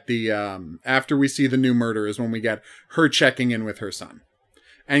we get after we see the new murder is when we get her checking in with her son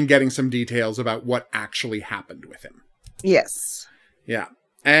and getting some details about what actually happened with him. Yes. Yeah.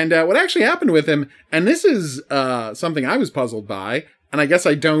 And what actually happened with him, and this is something I was puzzled by, and I guess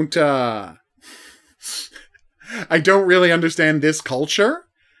I don't really understand this culture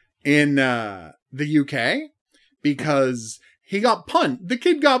in the UK, because the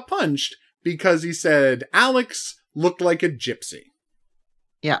kid got punched because he said Alex looked like a gypsy.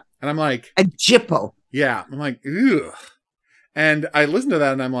 Yeah. And I'm like... A gyppo. Yeah. I'm like, ugh. And I listened to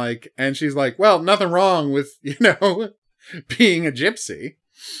that and I'm like... And she's like, well, nothing wrong with, being a gypsy.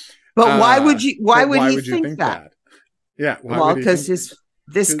 But why would he think that? Yeah. Well, because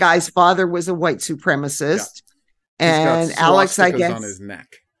this guy's father was a white supremacist. Yeah. And Alex, I guess... on his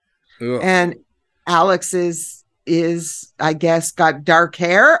neck. Ugh. And Alex is I guess got dark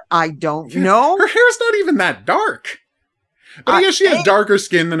hair. I don't know. Her hair's not even that dark. But I guess she has darker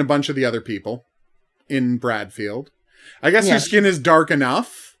skin than a bunch of the other people in Bradfield. I guess her skin is dark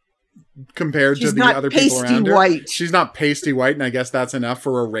enough compared to the other people around her. White. She's not pasty white, and I guess that's enough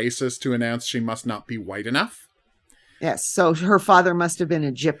for a racist to announce she must not be white enough. Yes, so her father must have been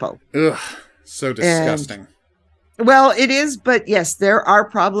a gyppo. Ugh, so disgusting. Well, it is, but yes, there are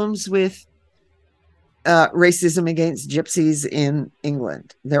problems with racism against gypsies in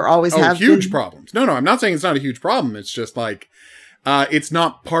England. There always have huge problems. No, I'm not saying it's not a huge problem. It's just like, it's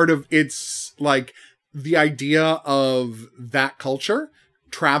not part of, it's like the idea of that culture,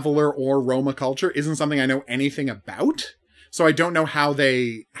 traveler or Roma culture, isn't something I know anything about. So I don't know how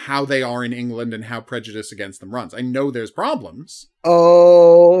they are in England and how prejudice against them runs. I know there's problems.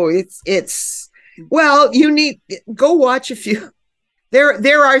 Oh, well, you need go watch a few.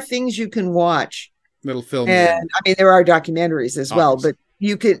 There are things you can watch. Little film. And I mean, there are documentaries as well, but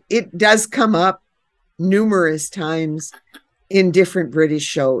it does come up numerous times in different British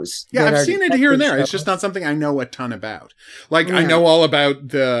shows. Yeah, I've seen it here and there. It's just not something I know a ton about. Like, I know all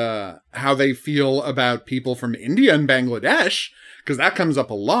about how they feel about people from India and Bangladesh, because that comes up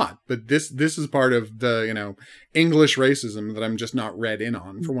a lot. But this is part of the, English racism that I'm just not read in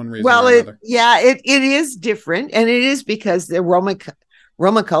on for one reason or another. It is different. And it is because the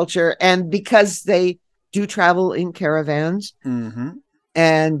Roma culture, and because they do travel in caravans,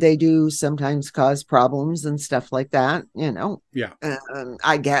 and they do sometimes cause problems and stuff like that, Yeah.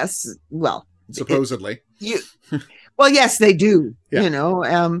 I guess. Well, supposedly. Well, yes, they do.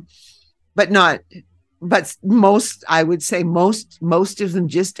 But most, I would say, most of them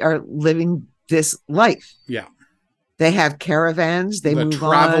just are living this life. Yeah. They have caravans. They move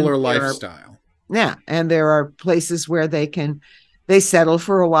traveler lifestyle. And there are places where they settle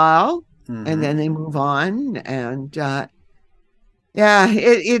for a while and then they move on. And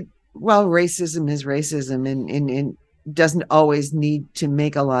racism is racism and doesn't always need to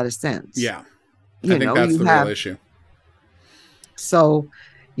make a lot of sense. Yeah. I think that's the real issue. So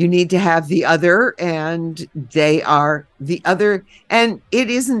you need to have the other, and they are the other. And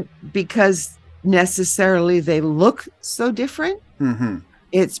it isn't because necessarily they look so different.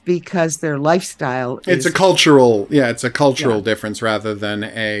 It's because their lifestyle it's a cultural difference rather than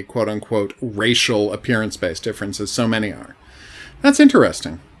a quote unquote racial appearance based difference, as so many are. That's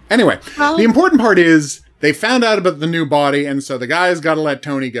interesting. Anyway, the important part is they found out about the new body, and so the guy's got to let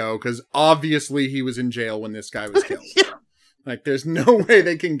Tony go because obviously he was in jail when this guy was killed. Like, there's no way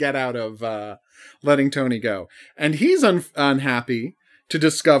they can get out of letting Tony go. And he's unhappy to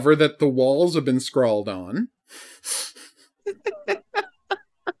discover that the walls have been scrawled on.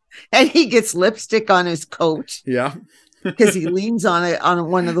 And he gets lipstick on his coat. Yeah. Because he leans on it on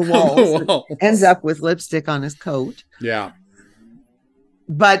one of the walls. Ends up with lipstick on his coat. Yeah.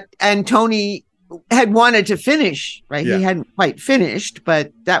 And Tony had wanted to finish, right? Yeah. He hadn't quite finished,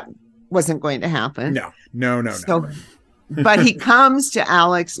 but that wasn't going to happen. No. But he comes to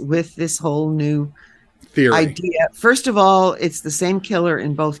Alex with this whole new theory idea. First of all, it's the same killer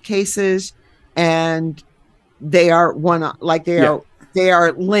in both cases, and they are they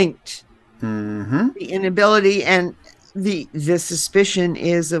are linked. The inability, and the suspicion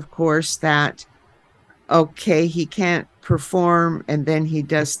is, of course, that okay, he can't perform, and then he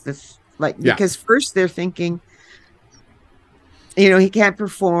does because first they're thinking, he can't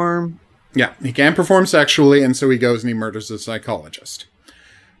perform. Yeah, he can't perform sexually, and so he goes and he murders a psychologist.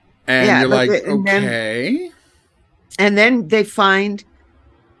 And you're like, okay. And then they find,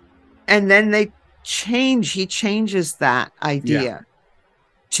 and then he changes that idea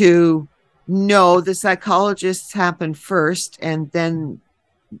to, no, the psychologists happened first, and then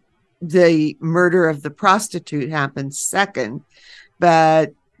the murder of the prostitute happens second.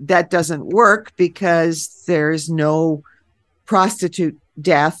 But that doesn't work because there's no prostitute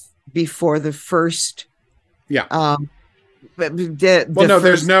death before the first. There's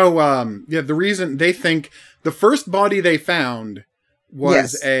no the reason they think the first body they found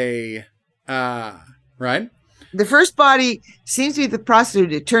was right, the first body seems to be the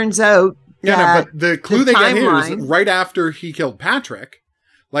prostitute. It turns out but the clue they get here is right after he killed Patrick,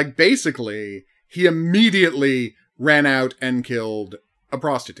 like basically he immediately ran out and killed a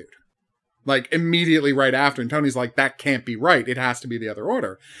prostitute. Like, immediately right after. And Tony's like, that can't be right. It has to be the other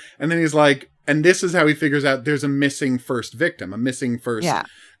order. And then he's like, and this is how he figures out there's a missing first victim, a missing first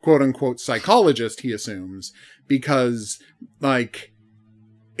quote-unquote psychologist, he assumes, because, like,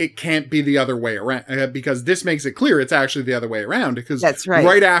 it can't be the other way around. Because this makes it clear it's actually the other way around. Because that's right.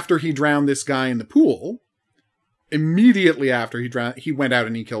 Right after he drowned this guy in the pool, immediately after he drowned, he went out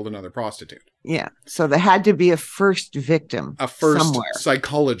and he killed another prostitute. Yeah. So there had to be a first victim. A first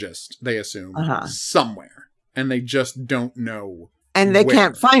psychologist, they assume, somewhere. And they just don't know. And they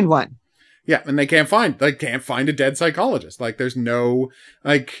can't find one. Yeah, and they can't find a dead psychologist. Like, there's no,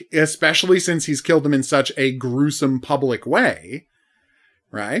 like, especially since he's killed them in such a gruesome public way,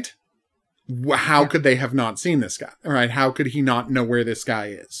 right? How could they have not seen this guy, right? How could he not know where this guy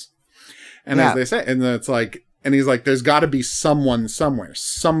is? And as they say, and it's like, and he's like, there's got to be someone somewhere.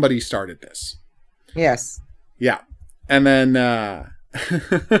 Somebody started this. Yes. Yeah. And then, and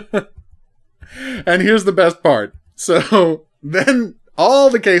here's the best part. So then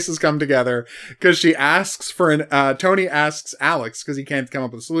all the cases come together because she asks for Tony asks Alex, because he can't come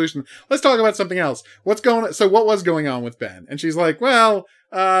up with a solution. Let's talk about something else. What was going on with Ben? And she's like, well,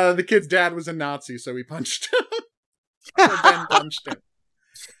 the kid's dad was a Nazi, so he punched him. So Ben punched him.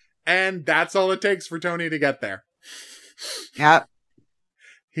 And that's all it takes for Tony to get there. Yep.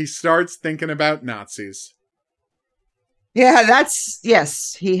 He starts thinking about Nazis. Yeah,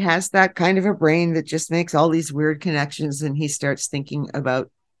 yes. He has that kind of a brain that just makes all these weird connections, and he starts thinking about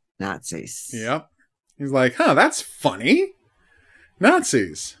Nazis. Yep. He's like, that's funny.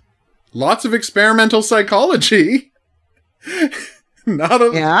 Nazis. Lots of experimental psychology.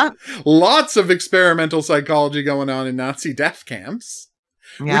 Lots of experimental psychology going on in Nazi death camps.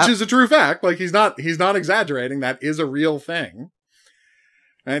 Yep. Which is a true fact. Like, he's not exaggerating. That is a real thing.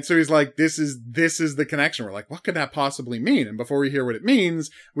 And so he's like, this is the connection. We're like, what could that possibly mean? And before we hear what it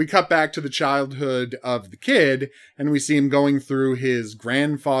means, we cut back to the childhood of the kid, and we see him going through his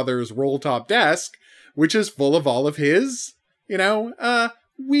grandfather's roll-top desk, which is full of all of his,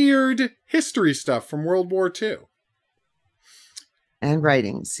 weird history stuff from World War II. And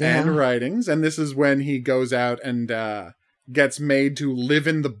writings. Yeah. And writings. And this is when he goes out and, gets made to live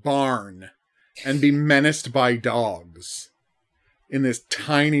in the barn and be menaced by dogs in this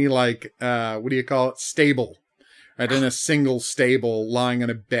tiny, like, stable, right? In a single stable lying on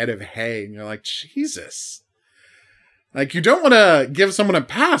a bed of hay. And you're like, Jesus. Like, you don't want to give someone a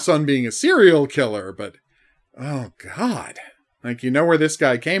pass on being a serial killer, but, oh God. Like, you know where this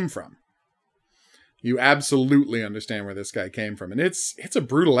guy came from. You absolutely understand where this guy came from. And it's a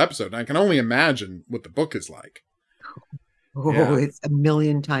brutal episode. And I can only imagine what the book is like. Oh, it's a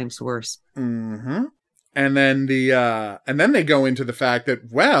million times worse. Mm-hmm. And then they go into the fact that,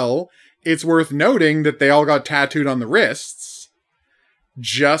 well, it's worth noting that they all got tattooed on the wrists,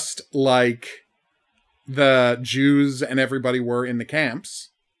 just like the Jews and everybody were in the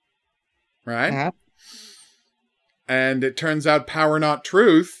camps. Right? Yeah. And it turns out Power Not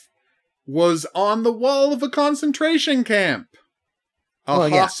Truth was on the wall of a concentration camp. A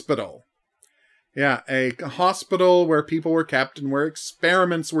hospital. Yeah, a hospital where people were kept and where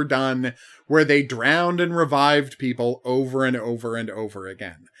experiments were done, where they drowned and revived people over and over and over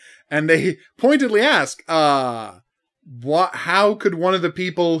again. And they pointedly ask, how could one of the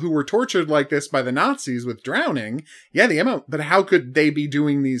people who were tortured like this by the Nazis with drowning, but how could they be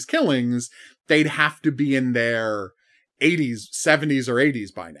doing these killings? They'd have to be in their 80s, 70s, or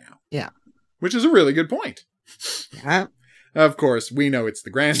 80s by now. Yeah. Which is a really good point. Yeah. Of course, we know it's the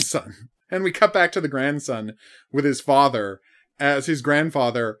grandson. And we cut back to the grandson with his father as his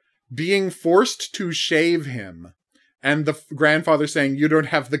grandfather being forced to shave him And the grandfather saying, "You don't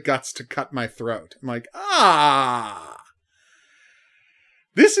have the guts to cut my throat." I'm like,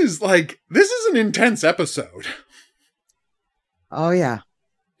 this is an intense episode. Oh, yeah.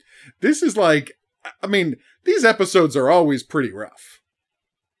 This is like, I mean, these episodes are always pretty rough.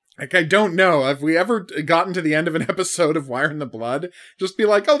 Like, I don't know. Have we ever gotten to the end of an episode of Wire in the Blood? Just be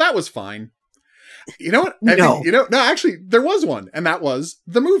like, oh, that was fine. You know what? No. No, actually, there was one. And that was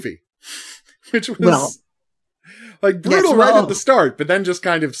the movie. Which was brutal right at the start, but then just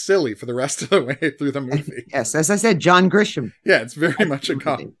kind of silly for the rest of the way through the movie. Yes, as I said, John Grisham. Yeah, it's very much a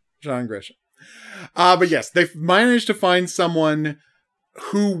John Grisham. But yes, they've managed to find someone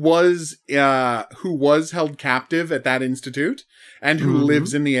who was held captive at that institute and who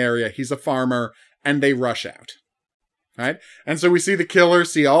lives in the area. He's a farmer, and they rush out. Right? And so we see the killer,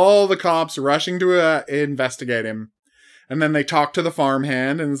 see all the cops rushing to investigate him. And then they talk to the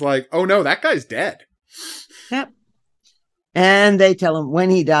farmhand, and it's like, oh no, that guy's dead. Yep. And they tell him when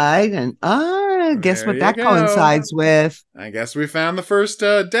he died, and guess what that coincides with? I guess we found the first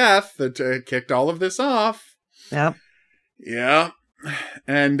death that kicked all of this off. Yep. Yeah.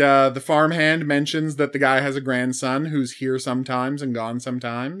 And the farmhand mentions that the guy has a grandson who's here sometimes and gone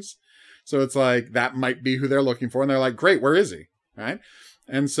sometimes. So it's like, that might be who they're looking for. And they're like, great, where is he? Right?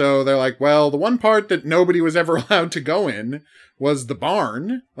 And so they're like, well, the one part that nobody was ever allowed to go in was the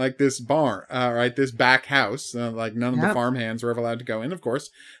barn, like this barn, right? This back house, like none of the farmhands were ever allowed to go in. Of course,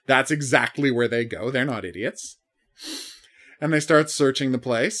 that's exactly where they go. They're not idiots. And they start searching the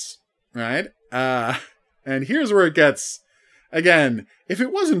place, right? And here's where it gets, again, if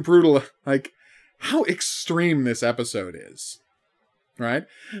it wasn't brutal, like how extreme this episode is, right?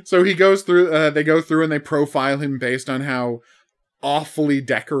 So he goes through, they go through and they profile him based on how awfully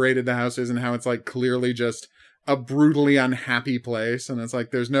decorated the house is and how it's like clearly just a brutally unhappy place. And it's like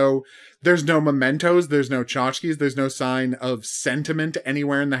there's no mementos, there's no tchotchkes, there's no sign of sentiment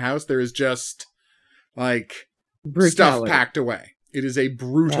anywhere in the house. There is just like brutality. Stuff packed away. It is a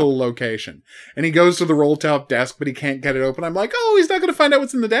brutal location. And he goes to the roll top desk, but he can't get it open. I'm like, oh, he's not going to find out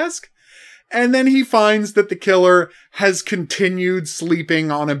what's in the desk. And then he finds that the killer has continued sleeping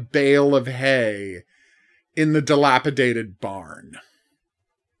on a bale of hay in the dilapidated barn.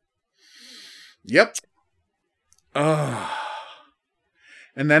 Yep. And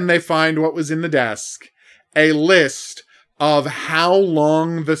then they find what was in the desk. A list of how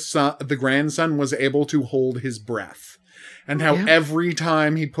long the grandson was able to hold his breath. And how every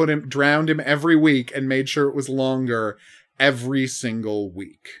time he drowned him every week and made sure it was longer every single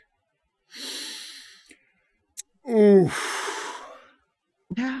week. Ooh.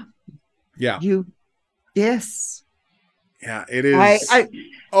 Yeah. Yeah. Yes. Yeah, it is.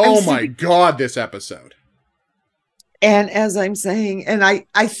 My God, this episode. And as I'm saying, and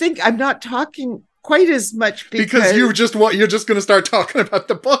I think I'm not talking quite as much because you're just going to start talking about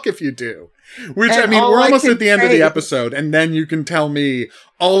the book if you do. Which, I mean, we're almost at the end of the episode, and then you can tell me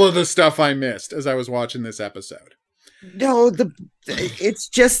all of the stuff I missed as I was watching this episode. No, it's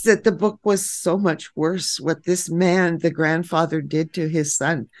just that the book was so much worse what this man, the grandfather, did to his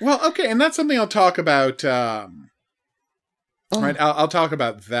son. Well, okay, and that's something I'll talk about. Right, I'll talk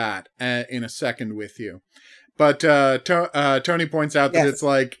about that in a second with you. But Tony points out that it's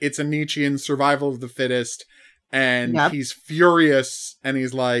like it's a Nietzschean survival of the fittest, and he's furious, and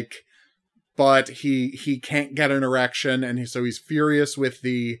he's like, but he can't get an erection, and so he's furious with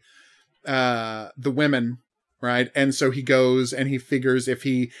the women. Right. And so he goes and he figures if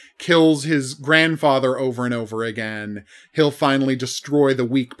he kills his grandfather over and over again, he'll finally destroy the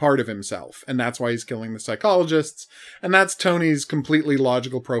weak part of himself. And that's why he's killing the psychologists. And that's Tony's completely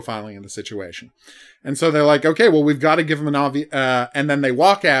logical profiling of the situation. And so they're like, okay, well, we've got to give him an obvious, and then they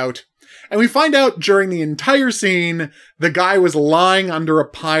walk out and we find out during the entire scene, the guy was lying under a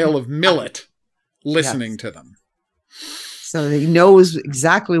pile of millet listening to them. So he knows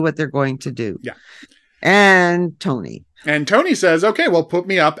exactly what they're going to do. Yeah. And Tony says, okay, well, put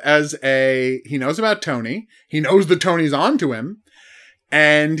me up as he knows about Tony. He knows that Tony's onto him.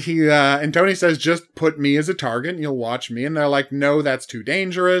 And and Tony says, just put me as a target and you'll watch me. And they're like, no, that's too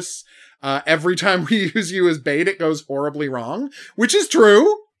dangerous. Every time we use you as bait, it goes horribly wrong, which is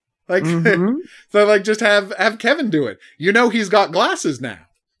true. Like, so like, just have Kevin do it. You know, he's got glasses now,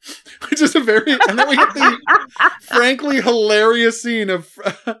 which is and then we get the frankly hilarious scene of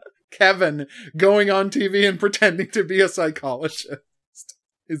Kevin going on TV and pretending to be a psychologist.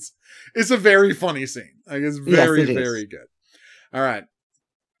 It's a very funny scene. Like, it's very, very good. All right.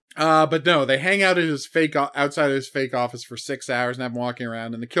 But no, they hang out at his outside of his fake office for 6 hours and have him walking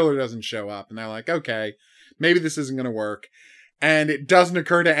around, and the killer doesn't show up. And they're like, okay, maybe this isn't going to work. And it doesn't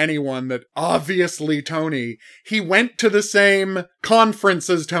occur to anyone that obviously Tony, he went to the same conference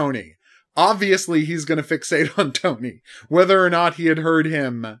as Tony. Obviously, he's going to fixate on Tony, whether or not he had heard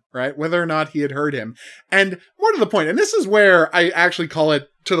him, right? Whether or not he had heard him. And more to the point, and this is where I actually call it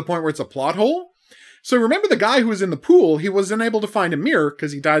to the point where it's a plot hole. So remember the guy who was in the pool, he was unable to find a mirror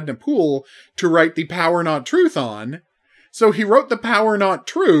because he died in a pool to write the Power Not Truth on. So he wrote the Power Not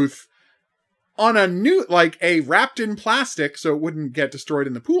Truth on a new, like a wrapped in plastic so it wouldn't get destroyed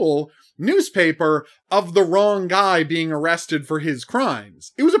in the pool, newspaper of the wrong guy being arrested for his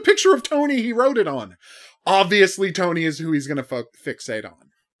crimes. It was a picture of Tony he wrote it on. Obviously, Tony is who he's going to fixate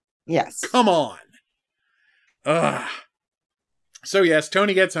on. Yes. Come on. Ugh. So yes,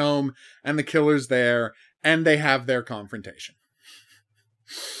 Tony gets home and the killer's there and they have their confrontation.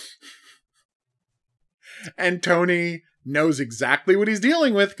 And Tony knows exactly what he's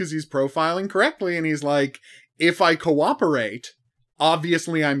dealing with because he's profiling correctly. And he's like, if I cooperate,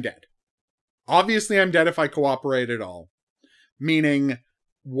 obviously I'm dead. Obviously I'm dead if I cooperate at all. Meaning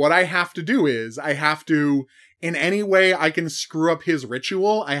what I have to do is I have to, in any way I can screw up his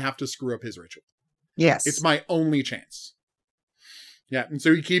ritual, I have to screw up his ritual. Yes. It's my only chance. Yeah. And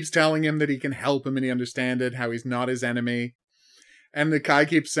so he keeps telling him that he can help him and he understands it, how he's not his enemy. And the guy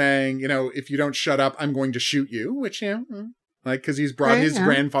keeps saying, you know, if you don't shut up, I'm going to shoot you, which, you know, like, because he's brought his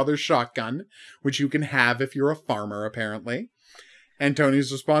grandfather's shotgun, which you can have if you're a farmer, apparently. And Tony's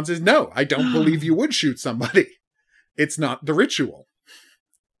response is, no, I don't believe you would shoot somebody. It's not the ritual.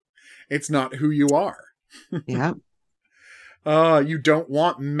 It's not who you are. Yeah. You don't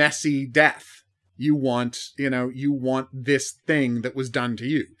want messy death. You want, you know, you want this thing that was done to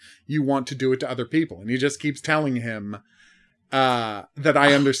you. You want to do it to other people. And he just keeps telling him, that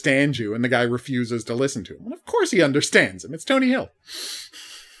I understand you, and the guy refuses to listen to him. And of course he understands him. It's Tony Hill.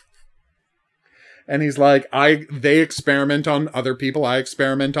 And he's like, they experiment on other people, I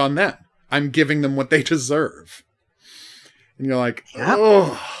experiment on them. I'm giving them what they deserve. And you're like,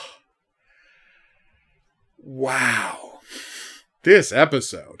 oh, wow. This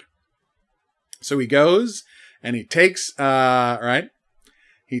episode. So he goes and he takes,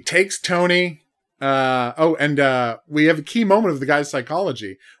 he takes Tony. We have a key moment of the guy's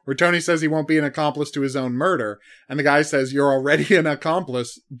psychology where Tony says he won't be an accomplice to his own murder. And the guy says, you're already an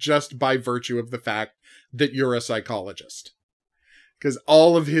accomplice just by virtue of the fact that you're a psychologist. Because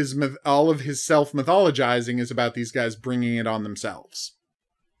all of his self-mythologizing is about these guys bringing it on themselves.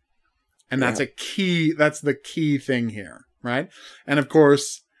 And that's the key thing here, right? And of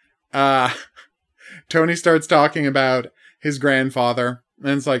course, Tony starts talking about his grandfather.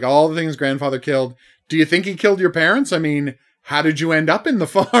 And it's like, all the things grandfather killed. Do you think he killed your parents? I mean, how did you end up in the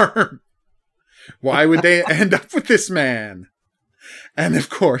farm? Why would they end up with this man? And of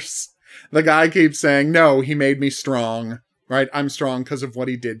course, the guy keeps saying, no, he made me strong, right? I'm strong because of what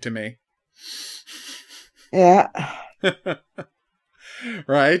he did to me. Yeah.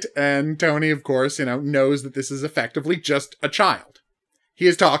 Right? And Tony, of course, you know, knows that this is effectively just a child. He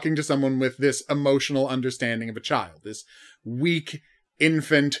is talking to someone with this emotional understanding of a child, this weak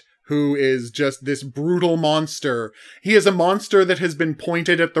infant who is just this brutal monster. He is a monster that has been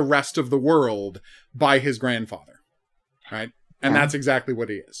pointed at the rest of the world by his grandfather, right? And that's exactly what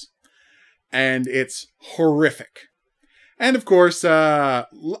he is. And it's horrific. And of course,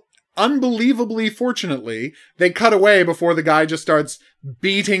 unbelievably fortunately, they cut away before the guy just starts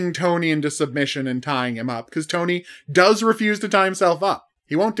beating Tony into submission and tying him up, because Tony does refuse to tie himself up.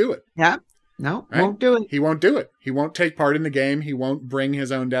 He won't do it. Yeah. No, right? Won't do it. He won't do it. He won't take part in the game. He won't bring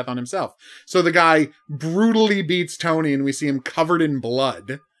his own death on himself. So the guy brutally beats Tony and we see him covered in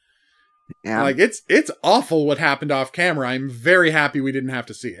blood. Yeah. Like, it's awful what happened off camera. I'm very happy we didn't have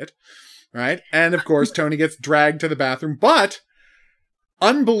to see it. Right? And of course, Tony gets dragged to the bathroom, but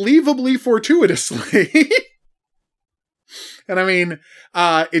unbelievably fortuitously. And I mean,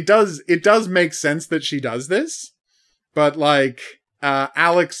 it does make sense that she does this, but like,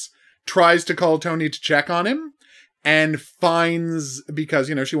 Alex tries to call Tony to check on him and finds, because,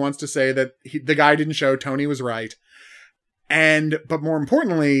 you know, she wants to say that the guy didn't show, Tony was right. But more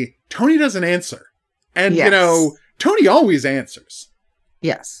importantly, Tony doesn't answer. And, you know, Tony always answers.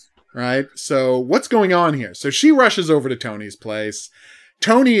 Yes. Right? So what's going on here? So she rushes over to Tony's place.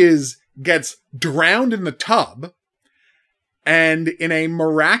 Tony gets drowned in the tub. And in a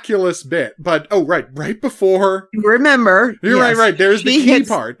miraculous bit, but, right before. Remember. You're right. There's the key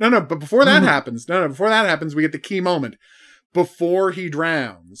part. No, but before that happens, we get the key moment. Before he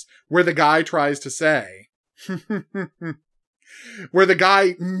drowns, where the guy tries to say, where the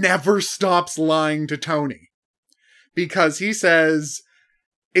guy never stops lying to Tony. Because he says,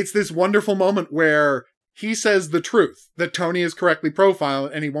 it's this wonderful moment where he says the truth, that Tony is correctly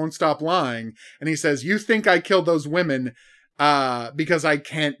profiled and he won't stop lying. And he says, you think I killed those women because I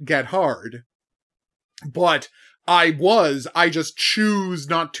can't get hard. But I just choose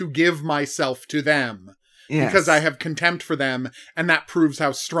not to give myself to them. Yes. Because I have contempt for them, and that proves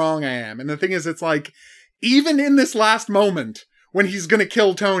how strong I am. And the thing is, it's like, even in this last moment, when he's gonna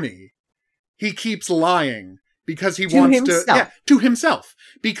kill Tony, he keeps lying because he wants to himself.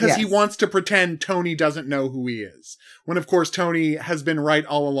 Because he wants to pretend Tony doesn't know who he is. When, of course, Tony has been right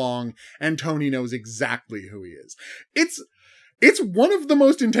all along, and Tony knows exactly who he is. It's one of the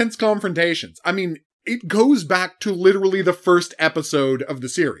most intense confrontations. I mean, it goes back to literally the first episode of the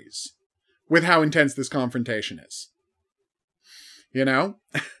series with how intense this confrontation is. You know?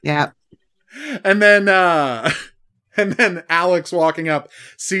 Yeah. And then Alex walking up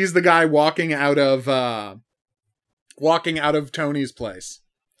sees the guy walking out of Tony's place,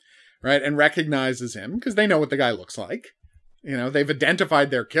 right? And recognizes him because they know what the guy looks like. You know, they've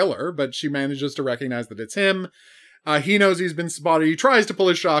identified their killer, but she manages to recognize that it's him. He knows he's been spotted. He tries to pull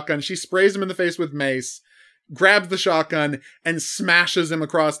his shotgun. She sprays him in the face with mace, grabs the shotgun, and smashes him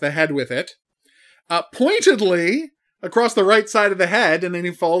across the head with it. Pointedly across the right side of the head, and then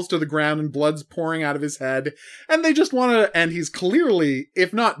he falls to the ground and blood's pouring out of his head. And they just want to, and he's clearly,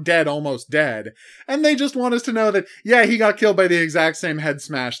 if not dead, almost dead. And they just want us to know that, yeah, he got killed by the exact same head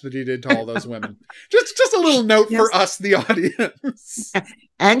smash that he did to all those women. Just a little note for us, the audience.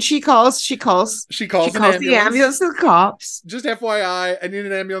 And she calls the ambulance to the cops. Just FYI, I need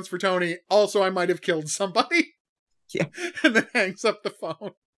an ambulance for Tony. Also, I might have killed somebody. Yeah. And then hangs up the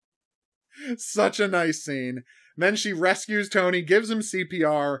phone. Such a nice scene. Then she rescues Tony, gives him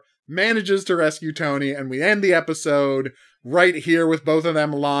CPR, manages to rescue Tony, and we end the episode right here with both of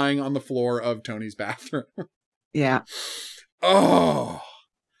them lying on the floor of Tony's bathroom. Yeah. Oh.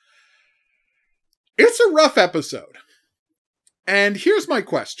 It's a rough episode. And here's my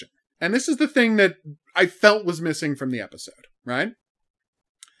question. And this is the thing that I felt was missing from the episode, right?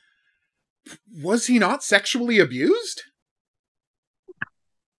 Was he not sexually abused?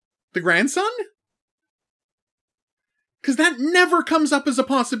 The grandson? Because that never comes up as a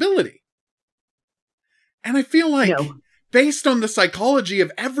possibility. And I feel like, based on the psychology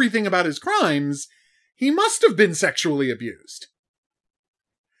of everything about his crimes, he must have been sexually abused.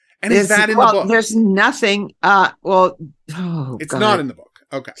 And is that in the book? There's nothing, it's not in the book.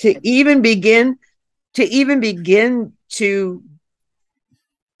 Okay. To even begin to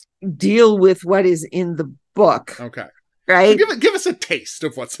deal with what is in the book. Okay. Right? So give us a taste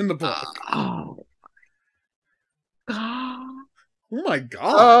of what's in the book. Oh my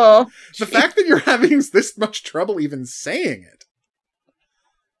God. The fact that you're having this much trouble even saying it.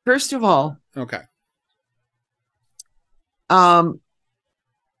 First of all. Okay.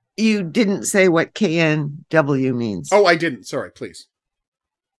 You didn't say what KNW means. Oh, I didn't. Sorry, please.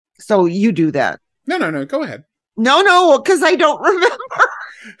 So you do that. No. Go ahead. No, because I don't remember.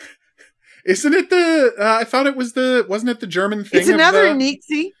 Isn't it I thought it was wasn't it the German thing? It's another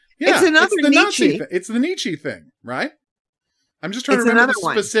Nietzsche. Yeah, it's another the Nietzsche. It's the Nietzsche thing, right? I'm just trying to remember the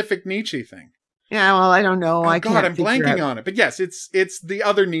specific Nietzsche thing. Yeah, well, I don't know. I'm blanking on it. But yes, it's the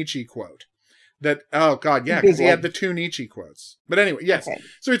other Nietzsche quote. Because he had the two Nietzsche quotes. But anyway, yes. Okay.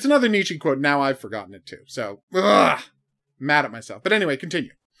 So it's another Nietzsche quote. Now I've forgotten it too. So, mad at myself. But anyway,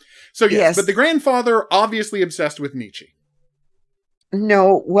 continue. So yes, but the grandfather obviously obsessed with Nietzsche.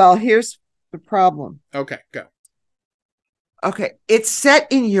 No, well, here's the problem. Okay, go. Okay, it's set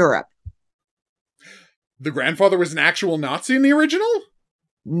in Europe. The grandfather was an actual Nazi in the original?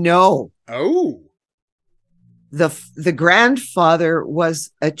 No. Oh. The grandfather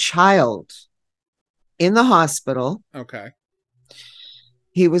was a child in the hospital. Okay.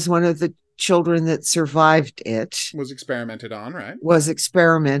 He was one of the children that survived it. Was experimented on, right? Was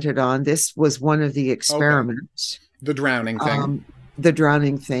experimented on. This was one of the experiments. Okay. The drowning thing. The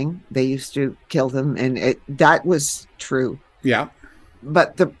drowning thing. They used to kill them, and that was true. Yeah.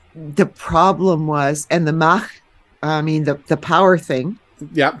 But the problem was, and the power thing.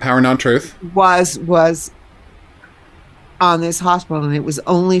 Yeah, power, non-truth. Was on this hospital, and it was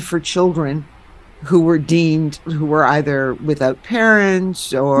only for children who were either without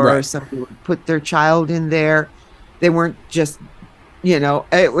parents or somebody would put their child in there. They weren't just,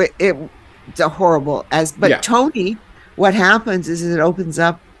 it's a horrible Tony, what happens is it opens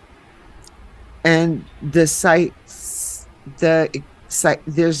up and there's a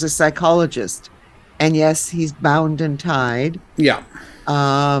psychologist, and yes, he's bound and tied. Yeah.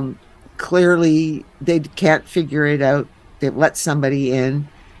 Clearly they can't figure it out. They've let somebody in.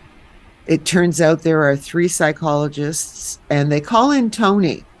 It turns out there are 3 psychologists, and they call in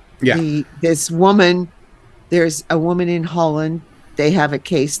Tony. Yeah. This woman there's a woman in Holland. They have a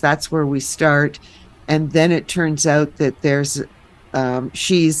case. That's where we start. And then it turns out that there's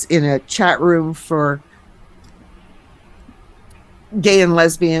she's in a chat room for gay and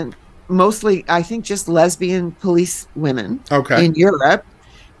lesbian, mostly, I think, just lesbian police women in Europe.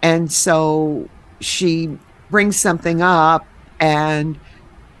 And so she brings something up, and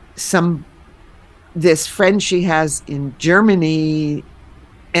this friend she has in Germany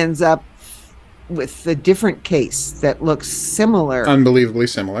ends up with a different case that looks similar. Unbelievably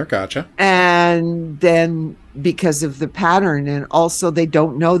similar. Gotcha. And then because of the pattern, and also they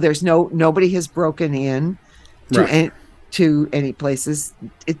don't know, nobody has broken in to any places.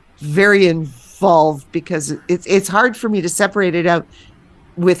 It's very involved because it's hard for me to separate it out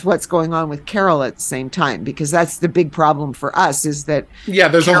with what's going on with Carol at the same time, because that's the big problem for us, is that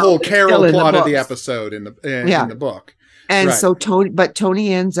there's a whole Carol plot of the episode in the book. And so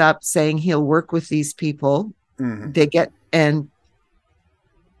Tony ends up saying he'll work with these people. Mm-hmm.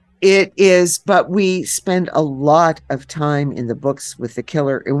 But we spend a lot of time in the books with the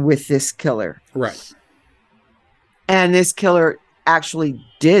killer, with this killer. Right. And this killer actually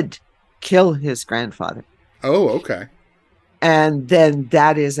did kill his grandfather. Oh, okay. And then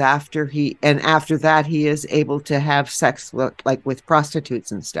that is after that he is able to have sex with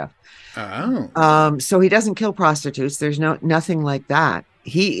prostitutes and stuff. Oh. So he doesn't kill prostitutes. There's nothing like that.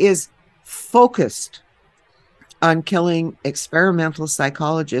 He is focused on killing experimental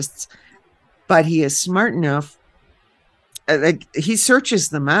psychologists, but he is smart enough. He searches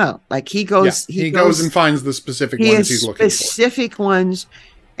them out. Like he goes and finds the specific ones he's looking for. Specific ones.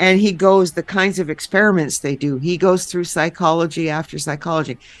 And he goes, the kinds of experiments they do. He goes through psychology after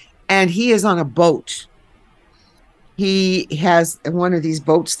psychology. And he is on a boat. He has one of these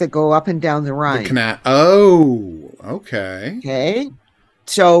boats that go up and down the Rhine. Oh, okay. Okay.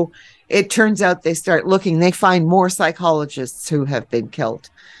 So it turns out they start looking. They find more psychologists who have been killed.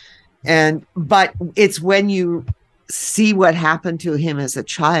 But it's when you see what happened to him as a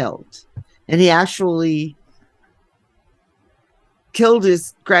child. And he actually killed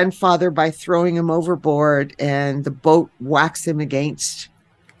his grandfather by throwing him overboard, and the boat whacks him against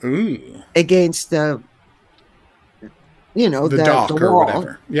the dock or wall,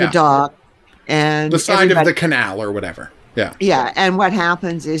 whatever. Yeah. The dock, and the side of the canal or whatever. Yeah. Yeah. And what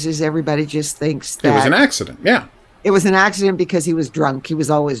happens is everybody just thinks that it was an accident. Yeah. It was an accident because he was drunk. He was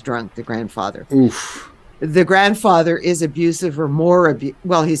always drunk, the grandfather. Oof. The grandfather is abusive, or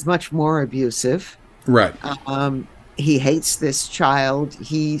he's much more abusive. Right. He hates this child.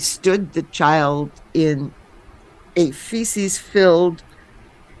 He stood the child in a feces-filled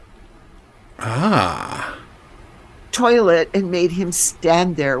toilet and made him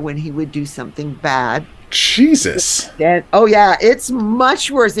stand there when he would do something bad. Jesus. It's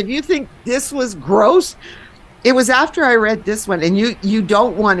much worse. If you think this was gross, it was after I read this one, and you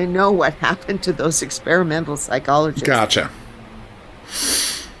don't want to know what happened to those experimental psychologists. Gotcha.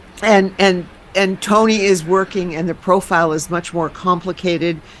 And Tony is working, and the profile is much more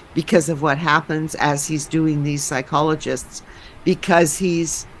complicated because of what happens as he's doing these psychologists, because he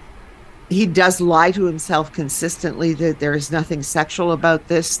does lie to himself consistently that there is nothing sexual about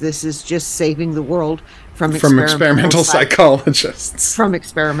this. This is just saving the world from experimental psychologists. From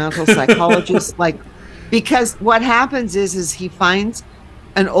experimental psychologists, because what happens is he finds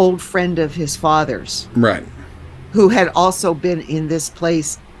an old friend of his father's, right, who had also been in this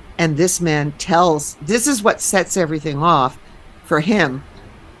place. And this man this is what sets everything off for him.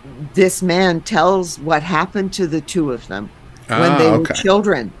 This man tells what happened to the two of them when they were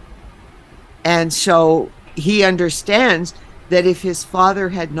children. And so he understands that if his father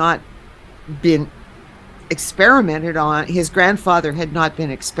had not been experimented on, his grandfather had not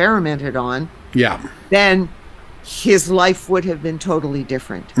been experimented on, then his life would have been totally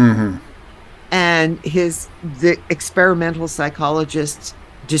different. Mm-hmm. And the experimental psychologists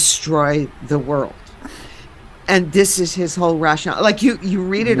destroy the world, and this is his whole rationale. Like you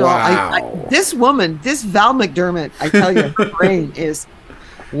read it all. This woman, this Val McDermott, I tell you, her brain is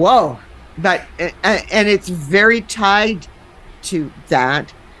whoa. But and it's very tied to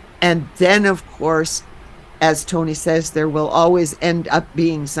that. And then, of course, as Tony says, there will always end up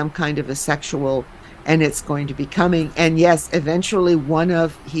being some kind of a sexual, and it's going to be coming. And yes, eventually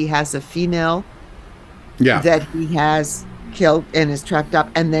he has a female that he has killed and is trapped up,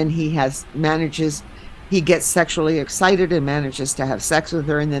 and then he gets sexually excited and manages to have sex with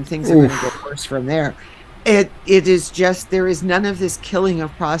her, and then things are going to get worse from there. It is just, there is none of this killing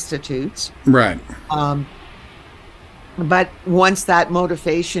of prostitutes, right? But once that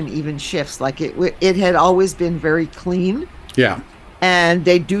motivation even shifts, like it had always been very clean, And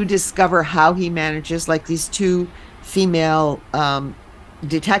they do discover how he manages, like these two female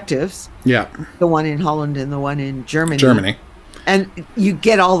detectives. Yeah. The one in Holland and the one in Germany. Germany. And you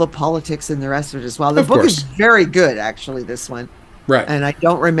get all the politics and the rest of it as well. The book is very good, actually, this one. Right. And I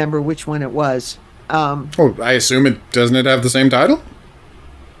don't remember which one it was. I assume it doesn't have the same title?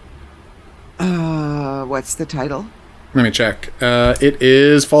 What's the title? Let me check. It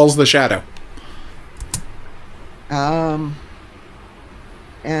is Falls the Shadow. I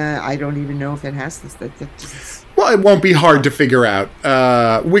don't even know if it has this. Well, it won't be hard to figure out.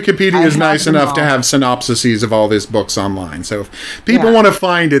 Wikipedia is nice enough to have synopsises of all these books online. So if people want to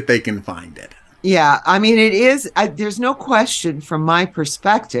find it, they can find it. Yeah, I mean, it is. There's no question from my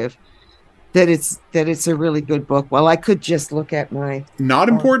perspective that it's a really good book. Well, I could just look at my. Not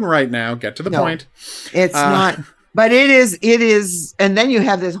important right now. Get to the point. It's not. But it is. And then you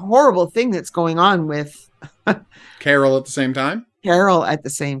have this horrible thing that's going on with Carol at the same time.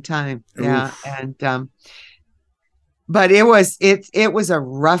 Yeah. Oof. And but it was a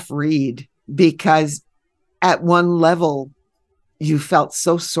rough read, because at one level you felt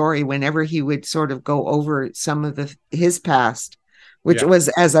so sorry whenever he would sort of go over some of his past, which was,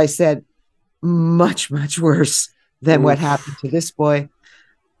 as I said, much, much worse than what happened to this boy.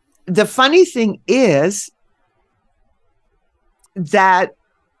 The funny thing is that,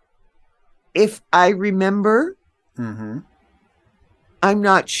 if I remember, I'm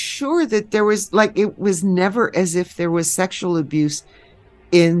not sure that there was, it was never as if there was sexual abuse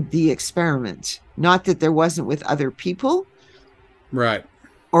in the experiment. Not that there wasn't with other people. Right.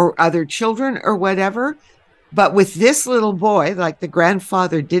 Or other children or whatever. But with this little boy, the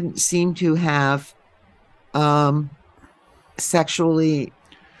grandfather didn't seem to have sexually.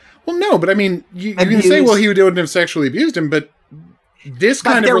 Well, no, but I mean, you can say, well, he wouldn't have sexually abused him, but this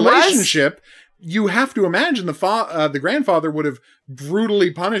kind of relationship, you have to imagine the grandfather would have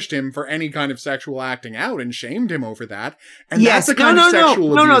brutally punished him for any kind of sexual acting out and shamed him over that. And that's the kind of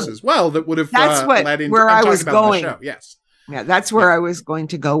sexual abuse as well that would have led into where I was going. The show. Yes. Yeah, that's where I was going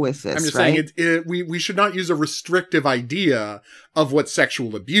to go with this. I'm just saying we should not use a restrictive idea of what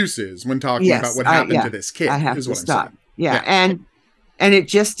sexual abuse is when talking about what happened to this kid. I have is to what stop. I'm saying. Yeah, and it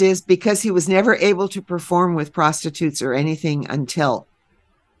just is because he was never able to perform with prostitutes or anything until.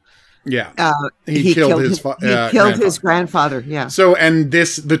 Yeah, he killed his grandfather. Yeah. So, and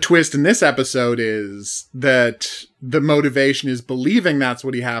the twist in this episode is that the motivation is believing that's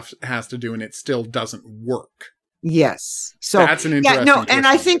what he has to do, and it still doesn't work. Yes. So that's an interesting twist. And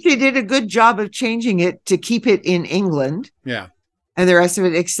I think they did a good job of changing it to keep it in England. Yeah. And the rest of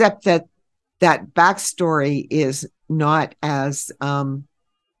it, except that backstory is not as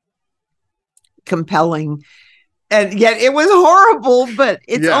compelling. And yet it was horrible, but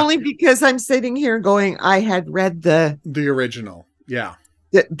it's only because I'm sitting here going, I had read the original. Yeah.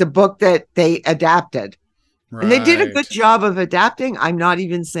 The book that they adapted. Right. And they did a good job of adapting. I'm not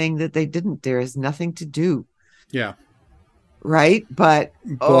even saying that they didn't. There is nothing to do. Yeah. Right. But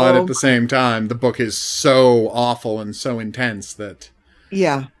at the same time, the book is so awful and so intense that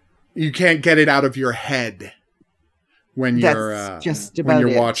you can't get it out of your head when you're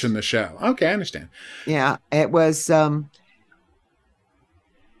watching the show. Okay, I understand. Yeah, it was the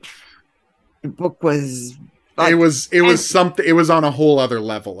book was it was something. It was on a whole other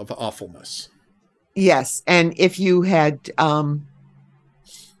level of awfulness. Yes, and if you had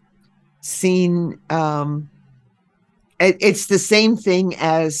seen it's the same thing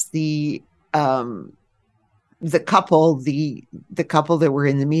as the couple that were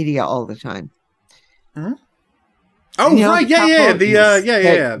in the media all the time. Mm-hmm. Oh, right. Yeah.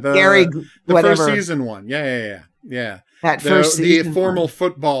 The Gary, the whatever. First season one. Yeah. That first season. The formal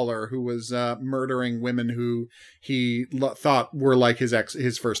footballer who was murdering women who he thought were like his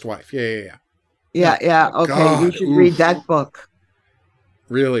first wife. Yeah. Okay, God, you should read that book.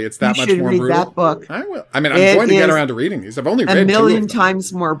 Really? It's that much more brutal? Read that book. I will. I mean, I'm going to get around to reading these. I've only read 1 million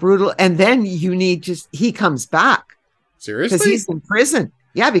times more brutal. And then he comes back. Seriously? Because he's in prison.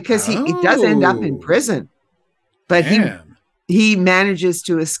 Yeah, because he does end up in prison. But he manages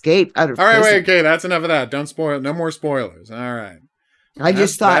to escape out of prison. All right, wait, okay, that's enough of that. Don't spoil. No more spoilers. All right. I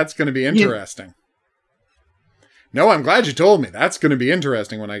just thought that's going to be interesting. No, I'm glad you told me. That's going to be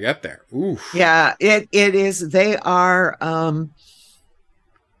interesting when I get there. Oof. Yeah, it is. They are.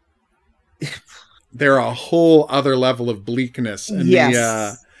 They're a whole other level of bleakness in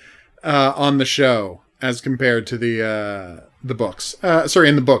on the show as compared to the books.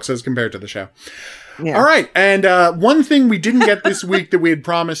 In the books as compared to the show. Yeah. All right. And one thing we didn't get this week that we had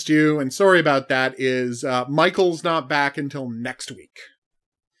promised you, and sorry about that, is Michael's not back until next week.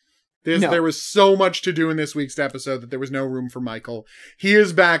 There was so much to do in this week's episode that there was no room for Michael. He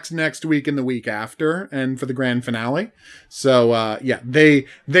is back next week and the week after, and for the grand finale. So,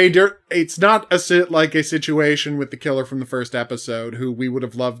 it's not like a situation with the killer from the first episode, who we would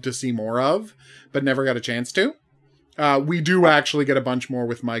have loved to see more of, but never got a chance to. We do actually get a bunch more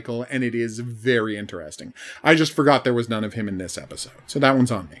with Michael, and it is very interesting. I just forgot there was none of him in this episode, so that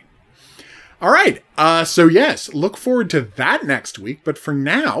one's on me. All right, so yes, look forward to that next week, but for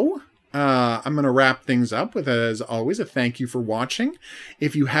now, I'm going to wrap things up with, as always, a thank you for watching.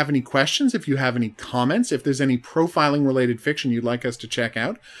 If you have any questions, if you have any comments, if there's any profiling-related fiction you'd like us to check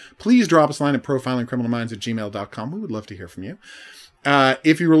out, please drop us a line at profilingcriminalminds@gmail.com. We would love to hear from you.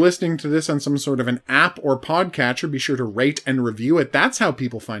 If you were listening to this on some sort of an app or podcatcher, be sure to rate and review it. That's how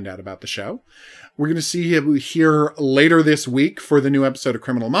people find out about the show. We're going to see you here later this week for the new episode of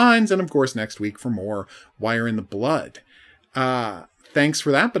Criminal Minds, and of course next week for more Wire in the Blood. Thanks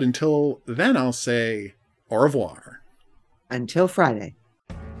for that, but until then, I'll say au revoir. Until Friday.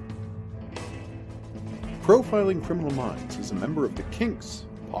 Profiling Criminal Minds is a member of the Kinks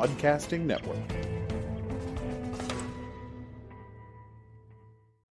Podcasting Network.